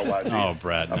have no idea. Oh,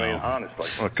 Brett, I no. mean, honestly.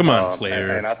 Oh, come on,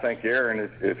 player. And I think Aaron,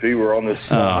 if he were on this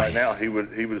right now, he would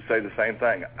say the same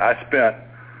thing. I spent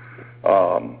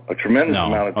a tremendous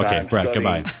amount of time Brett, studying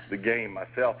goodbye. the game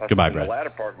myself. Goodbye, in Brett. the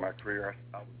latter part of my career,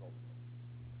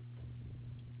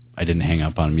 I didn't hang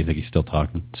up on him. You think he's still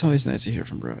talking? It's always nice to hear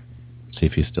from Brett. See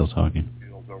if he's still talking.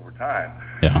 over time.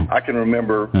 Yeah. I can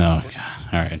remember. Oh, God.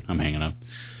 All right. I'm hanging up.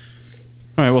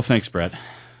 All right. Well, thanks, Brett.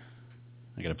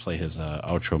 I got to play his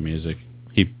outro music.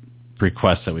 He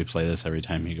requests that we play this every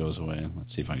time he goes away. Let's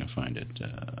see if I can find it.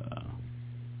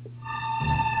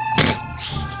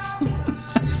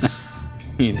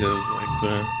 He does like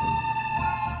that.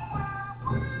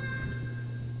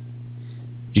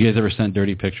 You guys ever sent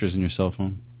dirty pictures in your cell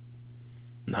phone?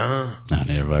 Nah. Not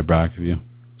neither by Brock of you.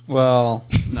 Well,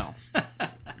 no.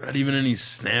 Not even any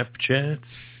Snapchats?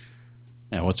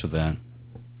 Yeah, what's with that?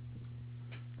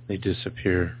 They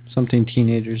disappear, Something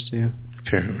teenagers do.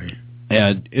 apparently.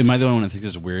 Yeah, am I the only one that thinks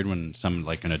it's weird when some,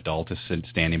 like, an adult is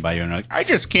standing by you and like, I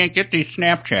just can't get these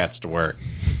Snapchats to work.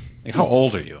 Like, how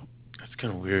old are you? That's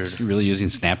kind of weird. Are you really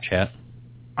using Snapchat?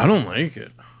 I don't like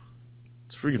it.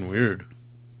 It's freaking weird.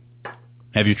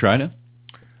 Have you tried it?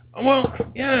 Well,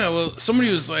 yeah,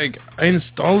 somebody was like, I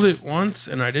installed it once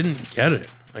and I didn't get it.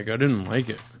 Like, I didn't like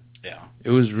it. Yeah. It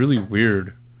was really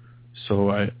weird. So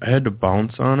I had to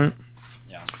bounce on it.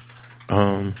 Yeah.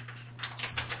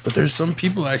 But there's some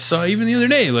people I saw even the other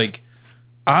day, like,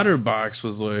 Otterbox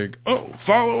was like, oh,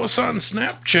 follow us on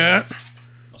Snapchat.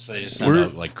 So they just send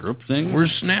out, like, group things? We're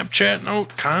Snapchatting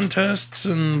out contests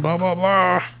and blah, blah,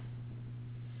 blah.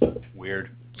 Weird.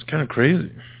 It's kind of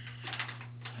crazy.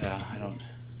 Yeah, I don't...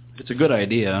 It's a good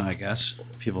idea, I guess.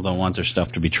 People don't want their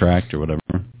stuff to be tracked or whatever.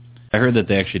 I heard that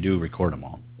they actually do record them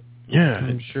all. Yeah.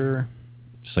 I'm sure.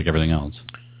 Just like everything else.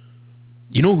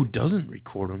 You know who doesn't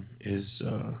record them is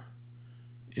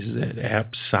that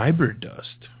app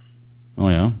Cyberdust. Oh,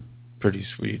 yeah? Pretty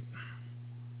sweet.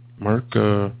 Mark...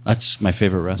 That's my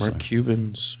favorite wrestler. Mark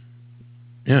Cuban's...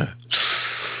 Yeah.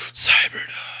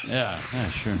 Cyberdust.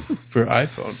 Yeah, sure. For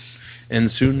iPhone. And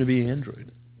soon to be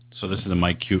Android. So this is a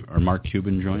Mark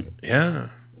Cuban joint? Yeah.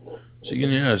 So you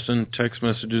can, send text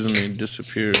messages and they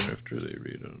disappear after they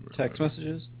read them. Text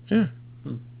messages? Yeah.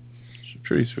 It's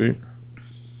pretty sweet.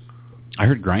 I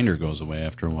heard Grindr goes away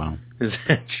after a while. Is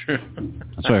that true?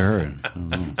 That's what I heard. I don't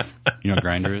know. You know what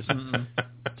Grindr is?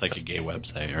 It's like a gay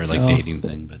website or like dating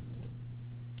thing. But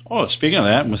speaking of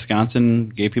that, in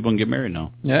Wisconsin, gay people can get married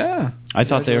now. Yeah. I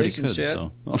thought they already could. Chad.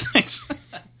 So. Well, thanks.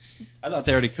 I thought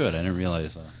they already could. I didn't realize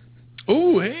that.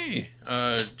 Oh, hey.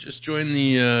 Just joined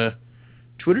the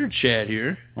Twitter chat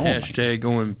here. Hashtag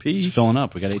OMP. It's filling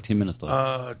up. We got 18 minutes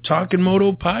left. Talking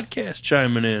Moto podcast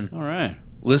chiming in. All right.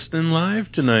 Listening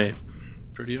live tonight.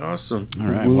 Pretty awesome. All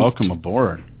right. Welcome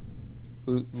aboard.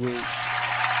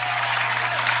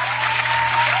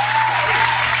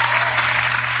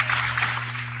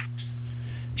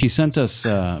 He sent us,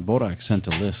 Bodak sent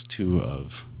a list, too, of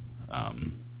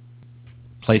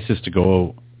places to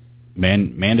go,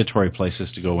 mandatory places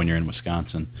to go when you're in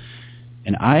Wisconsin.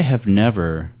 And I have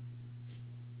never,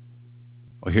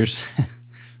 here's,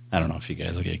 I don't know if you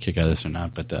guys will get a kick out of this or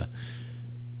not, but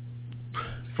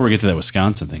before we get to that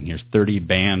Wisconsin thing, here's 30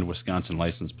 banned Wisconsin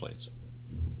license plates.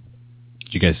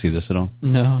 Did you guys see this at all?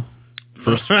 No.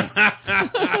 First one.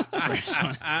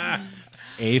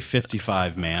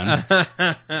 A55, man.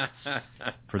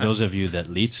 For those of you that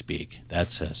leet speak, that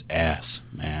says ass,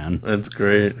 man. That's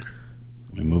great.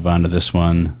 We move on to this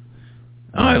one.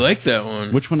 Oh, I like that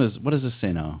one. What does this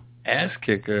say now? Ass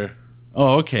kicker.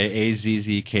 Oh, okay.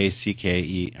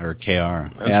 AZZKCKE or KR.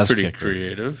 That's ass pretty kicker.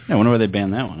 Creative. Yeah, I wonder why they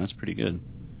banned that one. That's pretty good.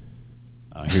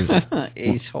 Here's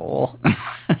Ace-hole.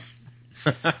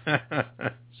 Some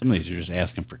of these are just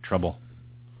asking for trouble.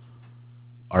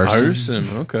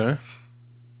 Arson, okay.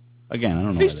 Again, I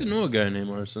don't know. I used to know a guy named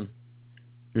Arson.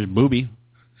 Here's Booby.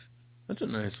 That's a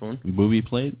nice one. Booby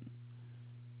plate.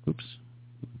 Oops.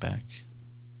 Back.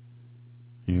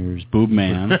 Here's Boob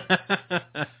Man.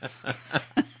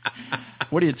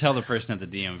 What do you tell the person at the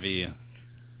DMV?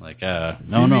 Like,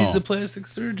 no. He's a plastic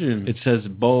surgeon. It says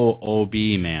Bo OB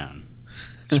Man.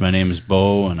 So my name is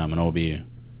Bo, and I'm an OB.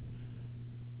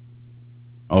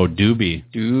 Oh, Doobie.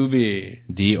 Doobie.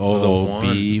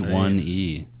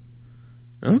 DOOB1E.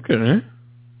 Okay.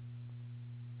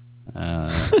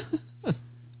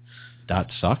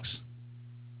 Dot sucks.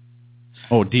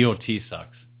 Oh, DOT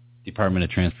sucks. Department of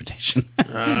Transportation.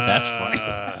 That's funny.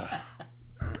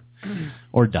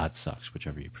 Or dot sucks,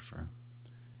 whichever you prefer.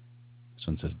 This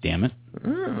one says, damn it.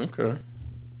 Oh, okay.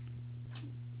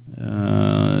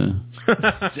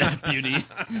 Deputy.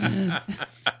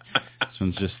 This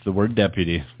one's just the word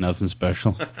deputy. Nothing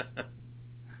special.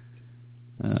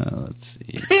 Let's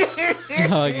see.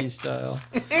 Doggy style.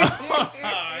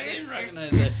 I didn't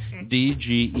recognize that.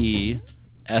 DGESTYL.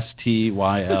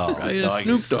 Probably a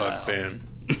Snoop Dogg fan.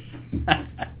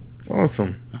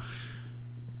 Awesome.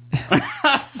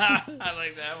 I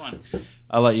like that one.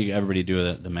 I'll let everybody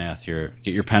do the math here.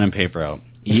 Get your pen and paper out.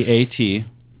 EAT,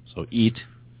 so eat,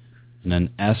 and then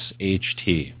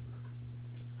SHT.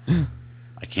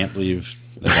 I can't believe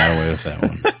they got away with that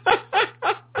one.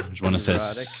 There's one that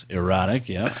says erotic,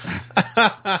 yep.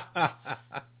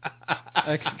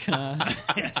 Ex-con.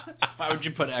 Why would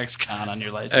you put ex-con on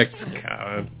your license?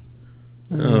 Ex-con.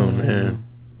 Oh, man.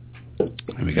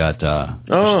 And we got,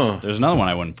 there's another one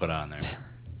I wouldn't put on there.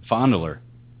 Fondler.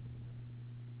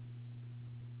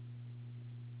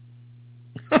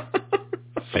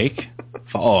 Fake?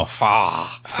 Oh, fa.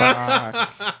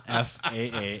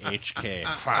 F-A-A-H-K.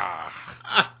 Fa.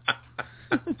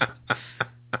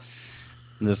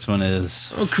 This one is...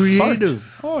 Oh, creative.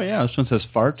 Fart. Oh, yeah. This one says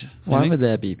fart. Why would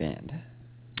that be banned?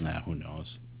 Who knows?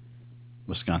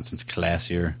 Wisconsin's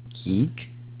classier. Geek?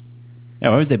 Yeah,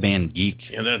 why would they ban geek?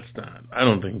 Yeah, that's not... I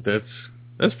don't think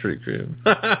that's pretty creative.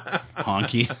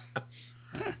 Honky?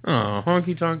 Oh,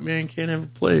 Honky Tonk Man can't have a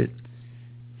plate.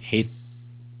 Hate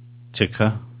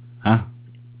Ditka, huh?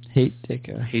 Hate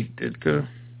Ditka. Hate Ditka.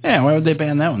 Yeah, why would they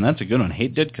ban that one? That's a good one.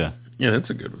 Hate Ditka. Yeah, that's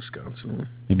a good Wisconsin one.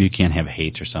 Maybe you can't have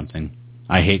hate or something.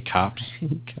 I hate cops.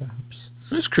 Hate cops.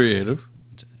 That's creative.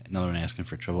 Another one asking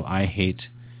for trouble. I hate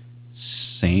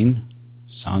Satan.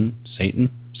 Oh,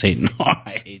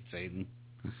 I hate Satan.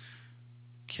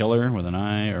 Killer with an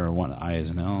I, or one I as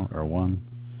an L, or one.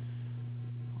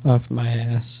 Off my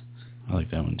ass. I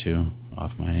like that one too.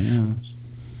 Off my ass.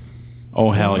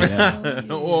 Oh, hell yeah.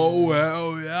 Oh,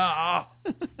 hell yeah.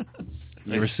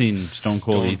 You ever seen Stone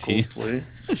Cold E.T.?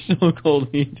 Stone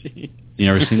Cold E.T. You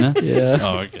ever seen that? Yeah.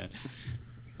 Oh, okay.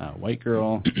 White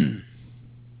girl.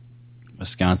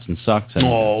 Wisconsin sucks.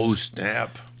 Oh,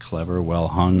 snap. Clever, well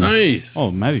hung. Nice.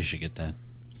 Oh, maybe you should get that.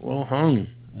 Well hung.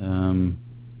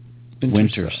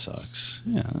 Winter sucks.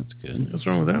 Yeah, that's good. What's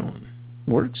wrong with that one?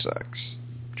 Work sucks.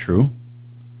 True.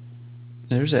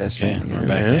 There's Ass Okay, Man we're again.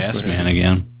 back to Ass Man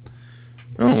again.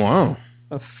 Oh, wow.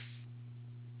 A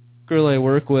girl I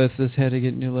work with has had to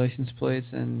get new license plates,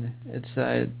 and it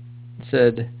said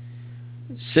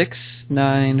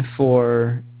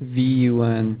 694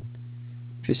 VUN.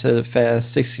 She said it fast,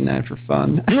 69 for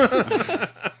fun.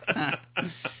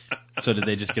 So did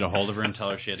they just get a hold of her and tell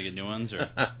her she had to get new ones? Or?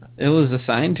 It was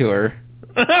assigned to her.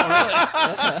 Oh, really?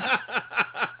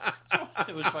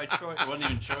 It was by choice. It wasn't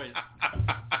even choice.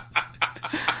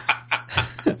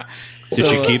 Did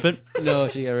she keep it? No,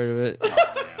 she got rid of it.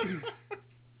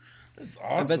 That's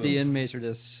awesome. I bet the inmates are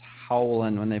just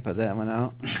howling when they put that one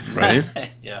out. Right?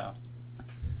 Yeah.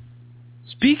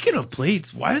 Speaking of plates,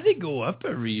 why do they go up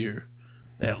every year?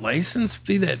 That license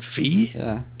fee, that fee?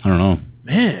 Yeah. I don't know.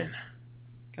 Man,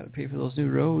 Got to pay for those new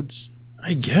roads.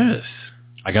 I guess.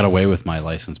 I got away with my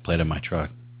license plate on my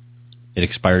truck. It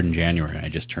expired in January, and I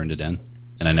just turned it in,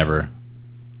 and I never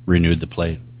renewed the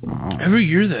plate. Every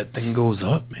year that thing goes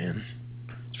up, man.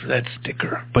 It's for that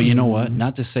sticker. But you know what?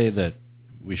 Not to say that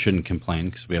we shouldn't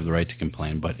complain, because we have the right to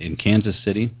complain, but in Kansas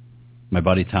City, my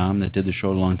buddy Tom that did the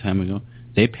show a long time ago,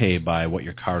 they pay by what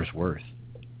your car's worth.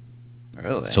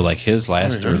 Really? So like his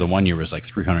last, or the one year was like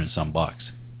 $300 and some bucks.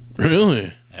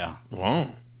 Really? Yeah.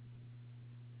 Wow.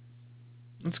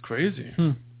 That's crazy.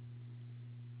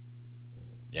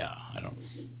 Yeah, I don't.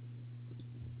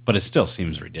 But it still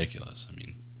seems ridiculous. I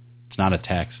mean, it's not a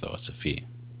tax, though. It's a fee.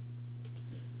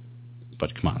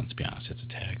 But come on, let's be honest. It's a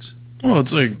tax. Well,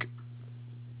 it's like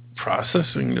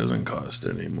processing doesn't cost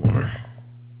anymore.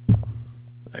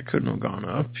 That couldn't have gone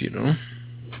up, you know?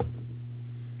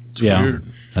 It's weird.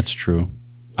 That's true.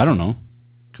 I don't know.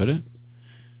 Could it?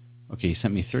 Okay, he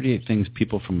sent me 38 things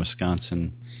people from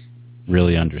Wisconsin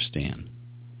really understand.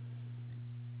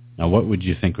 Now, what would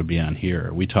you think would be on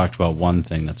here? We talked about one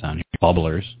thing that's on here.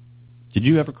 Bubblers. Did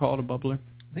you ever call it a bubbler?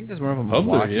 I think that's more of a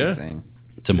Milwaukee thing.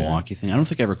 It's a Milwaukee thing. I don't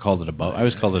think I ever called it a bubbler. I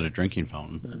always called it a drinking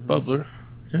fountain. Bubbler.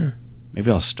 Yeah. Maybe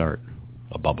I'll start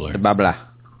a bubbler. A bubbler. I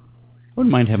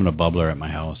wouldn't mind having a bubbler at my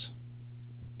house.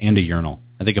 And a urinal.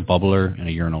 I think a bubbler and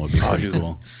a urinal would be pretty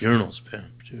cool. Urinal's pimp,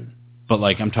 dude. But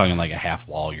like, I'm talking like a half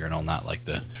wall urinal, not like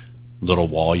the little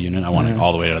wall unit. I want it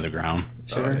all the way to the ground.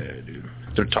 Sure. Oh, yeah, dude.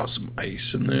 They're toss some ice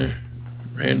in there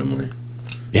randomly.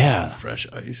 Yeah. Fresh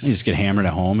ice. You just get hammered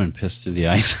at home and piss through the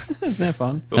ice. Isn't that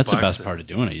fun? That's the best part of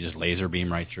doing it. You just laser beam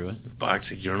right through it. Box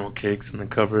of urinal cakes in the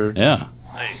cupboard. Yeah.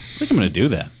 Nice. I think I'm going to do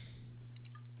that.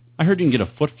 I heard you can get a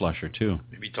foot flusher, too.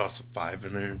 Maybe toss a 5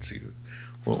 in there and see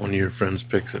what one of your friends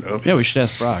picks it up. Yeah, we should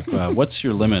ask Brock. What's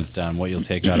your limit on what you'll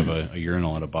take out of a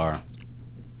urinal at a bar?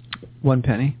 1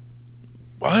 penny.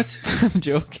 What? I'm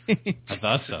joking. I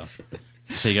thought so.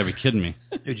 So you got to be kidding me.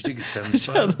 Dude, you think it's 10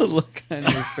 spot? The look on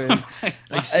your face.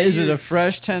 Is it a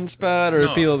fresh 10 spot, or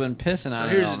people have been pissing on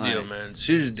it all night? Here's the deal, man.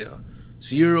 Here's the deal.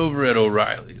 So you're over at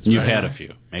O'Reilly's. You've had a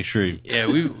few. Make sure you... Yeah,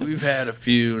 we've had a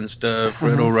few and stuff.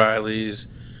 We're at O'Reilly's.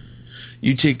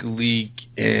 You take a leak,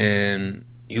 and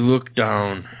you look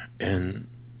down, and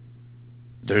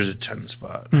there's a 10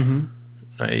 spot. Mm-hmm.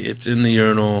 It's in the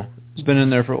urinal. It's been in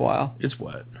there for a while. It's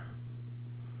wet.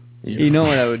 You know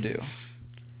what I would do?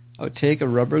 I would take a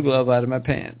rubber glove out of my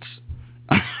pants.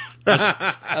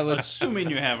 Assuming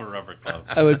you have a rubber glove.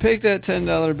 I would pick that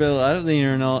 $10 bill out of the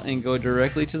urinal and go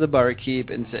directly to the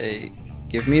barkeep and say,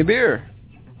 "Give me a beer."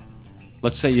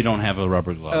 Let's say you don't have a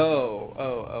rubber glove.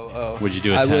 Oh. Would you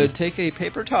do it? I would take a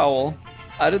paper towel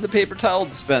out of the paper towel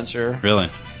dispenser.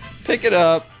 Really? Pick it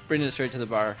up, bring it straight to the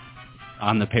bar.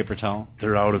 On the paper towel?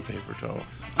 They're out of paper towel.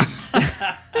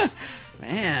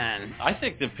 Man. I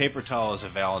think the paper towel is a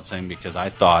valid thing because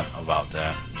I thought about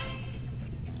that.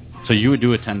 So you would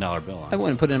do a $10 bill on it? I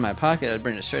wouldn't put it in my pocket. I'd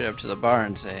bring it straight up to the bar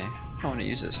and say, "I want to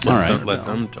use this." All right. Let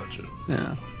them touch it.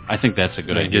 Yeah. I think that's a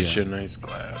good idea. Get you a nice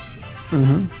glass.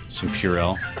 Mm-hmm. Some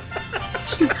Purell.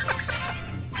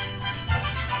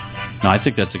 No, I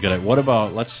think that's a good idea. What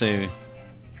about, let's say,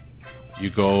 you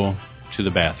go to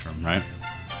the bathroom, right?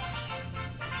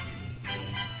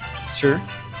 Sure.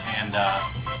 And,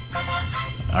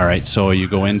 all right, so you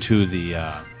go into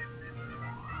the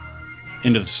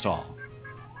stall,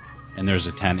 and there's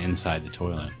a tent inside the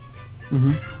toilet.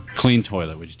 Mm-hmm. Clean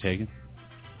toilet, would you take it?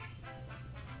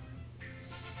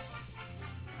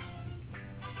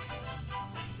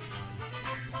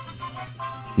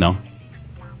 No?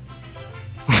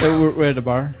 We're at a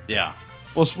bar. Yeah.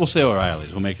 We'll say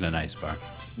O'Reilly's. We'll make it a nice bar.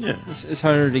 Yeah. It's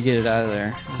harder to get it out of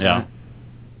there. Yeah.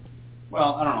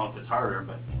 Well, I don't know if it's harder,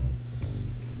 but...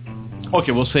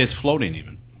 Okay, we'll say it's floating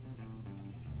even.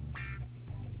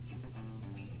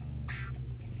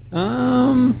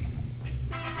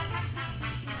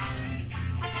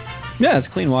 Yeah, it's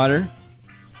clean water.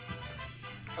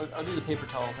 I'll do the paper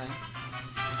towel thing.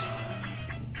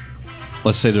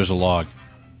 Let's say there's a log.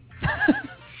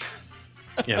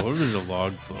 Yeah, what if there's a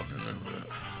log floating in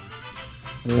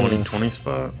the 2020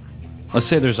 spot? Let's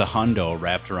say there's a hundo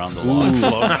wrapped around the log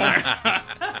floating there.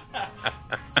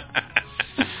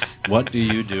 What do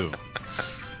you do?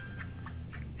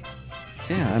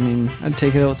 Yeah, I mean, I'd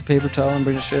take it out with the paper towel and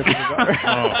bring it straight up to the bar.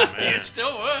 Oh, man. It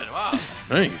still would. Wow.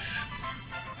 Nice.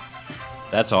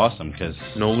 That's awesome, because...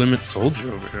 No Limit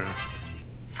Soldier over here.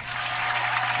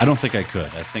 I don't think I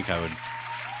could. I think I would...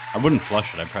 I wouldn't flush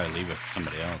it. I'd probably leave it for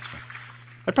somebody else.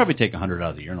 I'd probably take 100 out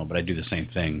of the urinal, but I'd do the same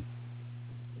thing.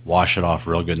 Wash it off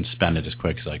real good and spend it as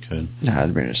quick as I could. No,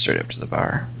 I'd bring it straight up to the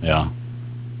bar. Yeah.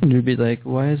 And you'd be like,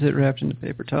 why is it wrapped in a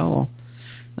paper towel?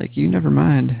 Like, you never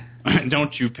mind.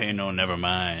 Don't you pay no never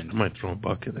mind. I might throw a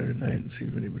bucket there tonight and see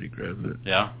if anybody grabs it.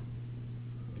 Yeah.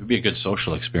 It would be a good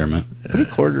social experiment. Put a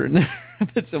quarter in there. I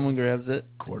bet someone grabs it.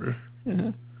 Quarter?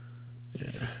 Yeah.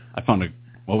 Yeah. I found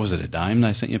what was it, a dime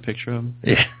that I sent you a picture of?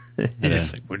 Yeah. At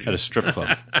a strip club.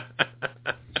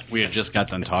 We had just got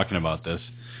done talking about this,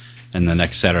 and the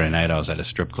next Saturday night I was at a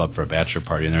strip club for a bachelor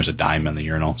party, and there's a dime in the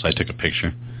urinal, so I took a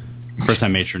picture. First I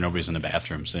made sure nobody's in the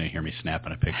bathroom, so they didn't hear me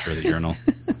snapping a picture of the urinal.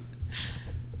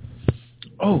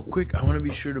 Oh, quick, I want to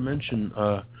be sure to mention,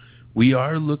 we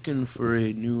are looking for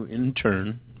a new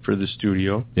intern for the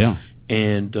studio. Yeah.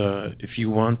 And if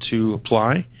you want to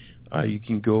apply, you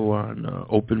can go on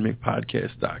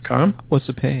openmicpodcast.com. What's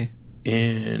the pay?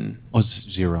 And it's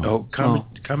 $0.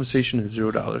 Compensation is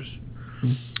 $0.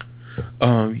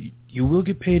 You will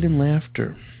get paid in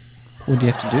laughter. What do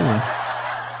you have to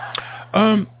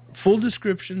do? Full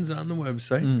descriptions on the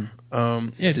website.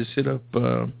 Yeah, just hit up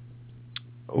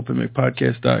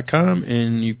openmicpodcast.com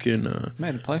and you can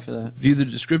might apply for that. View the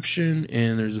description,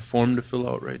 and there's a form to fill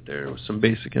out right there with some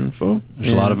basic info.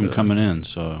 There's a lot of them coming in,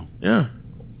 so yeah,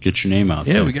 get your name out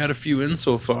there. Yeah, we got a few in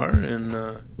so far,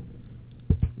 and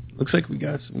looks like we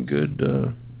got some good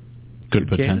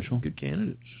potential. Good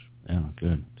candidates. Yeah,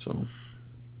 good. So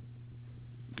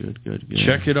good.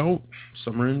 Check it out.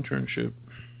 Summer internship.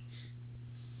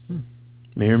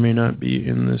 May or may not be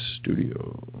in this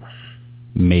studio.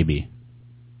 Maybe.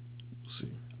 We'll see.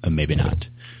 Maybe not.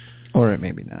 Or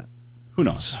maybe not. Who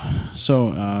knows?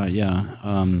 So,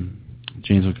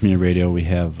 Janesville Community Radio, we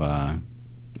have our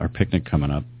picnic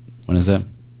coming up. When is that?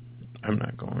 I'm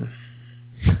not going.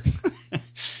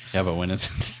 Yeah, but when is it?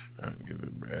 I don't give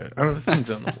it, Brad. I don't know, the thing's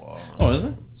on the wall. Oh, is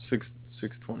it?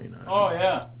 6/29. Oh,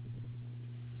 yeah.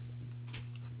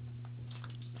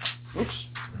 Oops.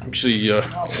 Actually,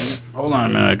 hold on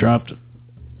a minute, I dropped it.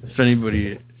 If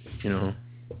anybody,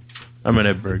 I might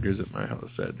have burgers at my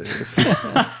house that day.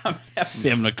 I'm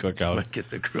having a cookout. Might get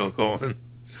the grill going.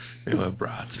 Maybe we'll have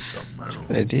brats or something. I don't know.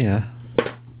 Good idea.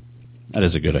 That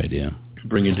is a good idea.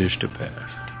 Bring a dish to pass.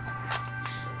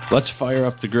 Let's fire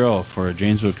up the grill for a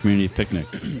Janesville Community Picnic.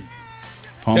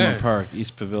 Palmer Park,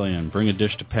 East Pavilion. Bring a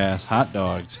dish to pass. Hot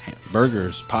dogs,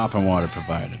 burgers, pop and water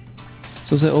provided.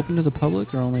 So is it open to the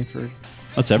public or only for...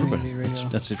 That's everybody.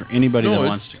 That's it for anybody that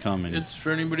wants to come. It's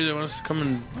for anybody that wants to come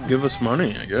and give us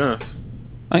money, I guess.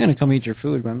 I'm going to come eat your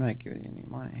food, but I'm not giving you any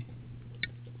money.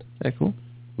 Is that cool?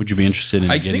 Would you be interested in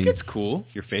getting think it's cool.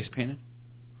 Your face painted?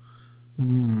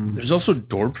 There's also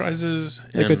door prizes.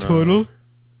 Like a tunnel?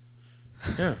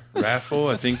 Yeah, raffle.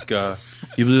 I think you'll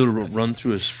be able to run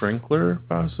through a sprinkler,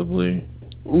 possibly.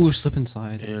 Ooh, slip and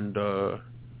slide. And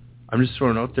I'm just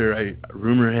throwing out there,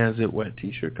 rumor has it, wet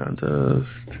t-shirt contest.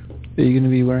 Are you going to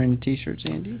be wearing t-shirts,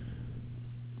 Andy?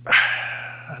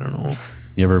 I don't know.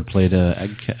 You ever played I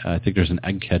think there's an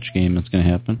egg catch game that's going to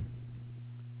happen.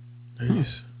 Nice.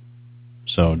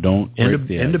 So don't break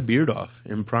the egg. And a beard off.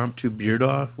 Impromptu beard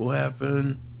off will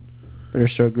happen. Better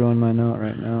start growing mine out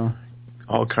right now.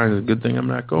 all kinds of good thing I'm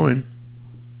not going.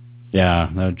 Yeah,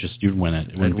 that would just, you'd win it.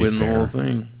 It wouldn't I'd win be the fair. whole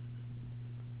thing.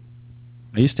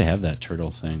 I used to have that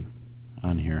turtle thing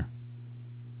on here.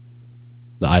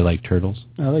 The I like turtles.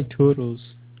 I like turtles.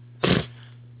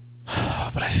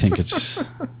 But I think it's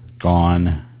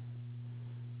gone.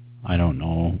 I don't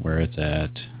know where it's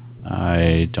at.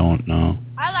 I don't know.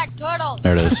 I like turtles.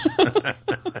 There it is.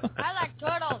 I like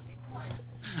turtles.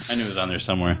 I knew it was on there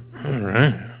somewhere. All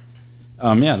right.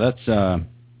 Yeah, that's the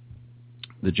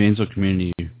Janesville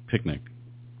Community Picnic.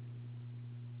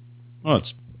 Oh,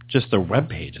 it's just a web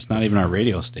page. It's not even our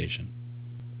radio station.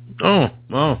 Oh,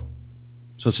 wow.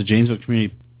 So it's a Janesville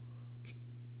Community...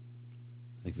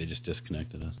 I think they just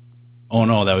disconnected us. Oh,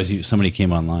 no, that was you. Somebody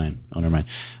came online. Oh, never mind.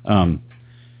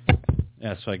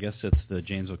 Yeah, so I guess it's the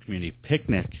Janesville Community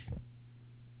Picnic,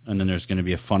 and then there's going to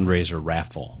be a fundraiser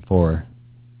raffle for...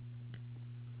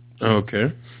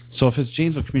 Okay. So if it's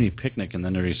Janesville Community Picnic and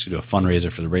then they're just going to do a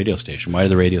fundraiser for the radio station, why did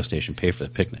the radio station pay for the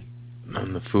picnic?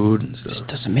 On the food and stuff. It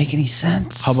doesn't make any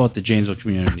sense. How about the Janesville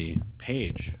Community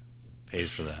page pays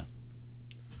for that?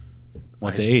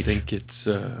 What they ate? I think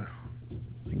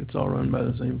it's all run by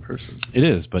the same person. It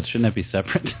is, but shouldn't that be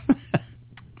separate?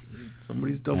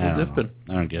 Somebody's double I don't dipping.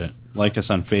 know. I don't get it. Like us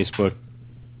on Facebook.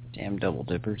 Damn double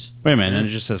dippers. Wait a minute, and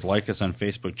it just says like us on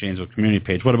Facebook, Janesville Community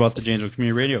page. What about the Janesville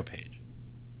Community Radio page?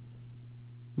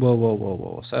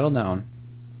 Whoa. Settle down.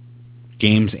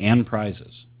 Games and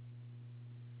prizes.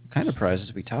 What kind of prizes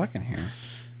are we talking here?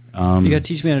 You got to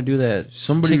teach me how to do that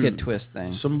ticket twist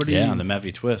thing. Yeah, the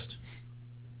Mevy twist.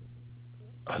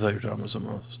 I thought you were talking about something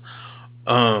else.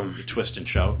 You twist and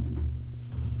shout.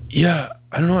 Yeah,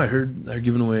 I don't know. I heard they're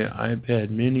giving away an iPad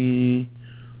Mini,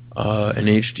 an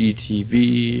HD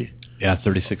TV. Yeah,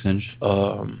 36-inch.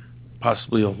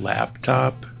 Possibly a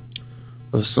laptop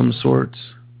of some sorts.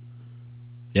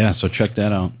 Yeah, so check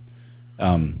that out.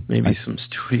 Maybe some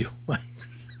studio lights.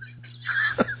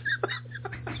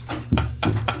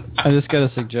 I just got a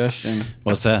suggestion.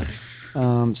 What's that?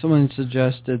 Someone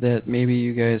suggested that maybe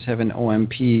you guys have an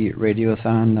OMP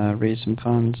radiothon, raise some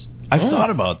funds. I've thought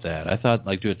about that. I thought,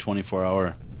 like, do a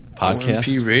 24-hour podcast.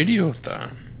 OMP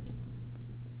radiothon.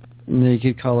 And they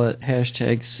could call it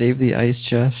 #Save the Ice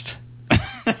Chest.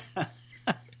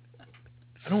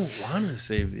 I don't want to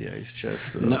save the ice chest,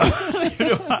 though. No, neither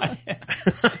do I.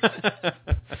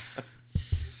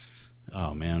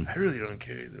 Oh, man. I really don't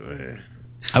care either way.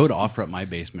 I would offer up my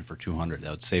basement for $200. That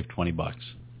would save $20.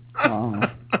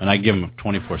 Wow. And I give them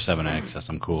 24/7 access.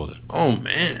 I'm cool with it. Oh,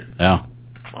 man. Yeah.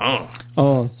 Wow.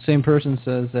 Oh, same person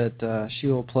says that she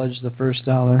will pledge the first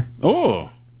 $1. Oh,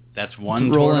 that's one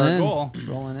toward our goal.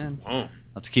 Rolling in. Oh.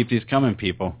 Let's keep these coming,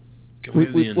 people.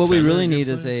 What we really need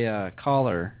is a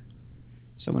caller.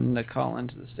 Someone to call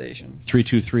into the station.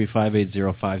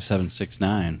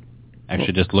 323-580-5769.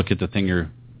 Actually, just look at the thing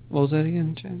you're... What was that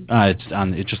again, Chad? It's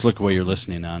on. It just look at what you're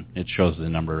listening on. It shows the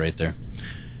number right there.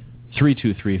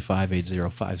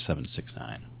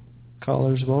 323-580-5769.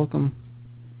 Callers welcome.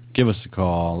 Give us a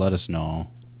call. Let us know.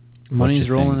 Money's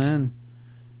rolling in.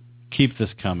 Keep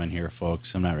this coming here,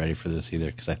 folks. I'm not ready for this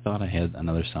either because I thought I had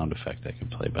another sound effect I could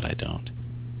play, but I don't.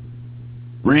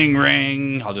 Ring,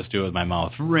 ring. I'll just do it with my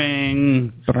mouth.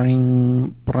 Ring.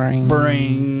 Bring, bring.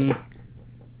 Bring.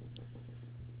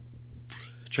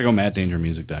 Check out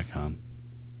MattDangerMusic.com.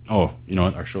 Oh, you know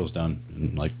what? Our show's done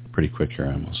in, like, pretty quick here.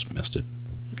 I almost missed it.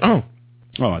 Oh,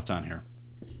 it's on here.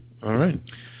 All right.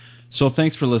 So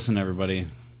thanks for listening, everybody.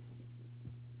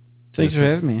 Thanks for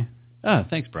having me.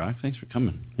 Thanks, Brock. Thanks for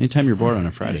coming. Anytime you're bored on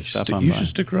a Friday, stop on You by. should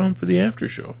stick around for the after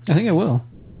show. I think I will.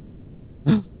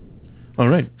 All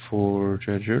right. For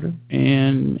Chad Sheridan.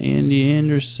 And Andy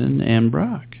Anderson and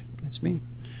Brock. That's me.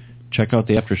 Check out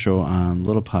the after show on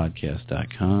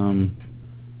littlepodcast.com.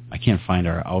 I can't find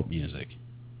our out music.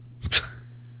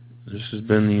 This has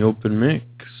been the open mix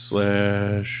 /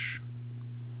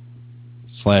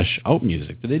 out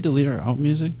music. Did they delete our out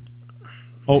music?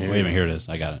 Oh, wait a minute. Here it is.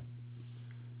 I got it.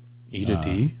 E to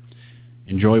D.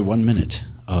 Enjoy 1 minute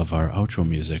of our outro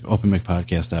music.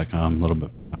 openmicpodcast.com. A little bit.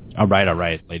 All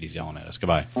right. Ladies yelling at us.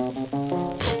 Goodbye.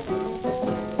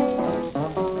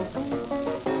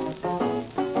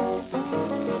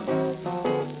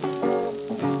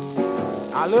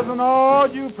 Now listen, all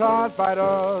you prize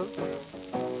fighters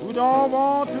who don't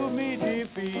want to meet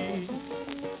defeat.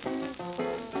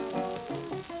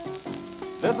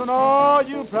 Listen, all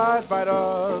you prize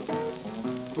fighters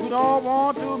who don't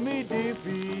want to meet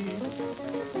defeat.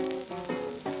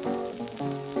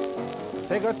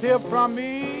 Take a tip from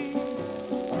me,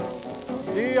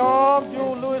 see off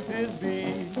Joe Louis's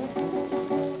beat.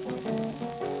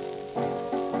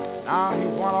 Now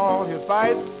he's won all his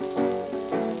fights,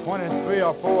 23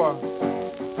 or 4.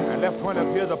 left 20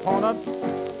 of his opponents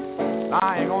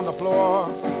lying on the floor.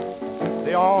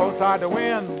 They all tried to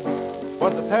win,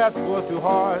 but the task was too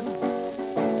hard.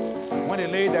 When he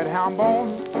laid that ham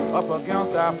bone up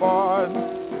against that board,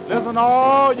 listen,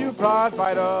 all you prize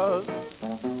fighters,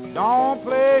 don't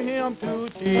play him too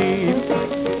cheap.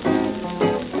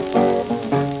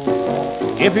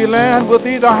 If he lands with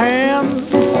either hand,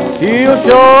 he'll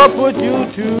sure put you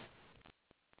to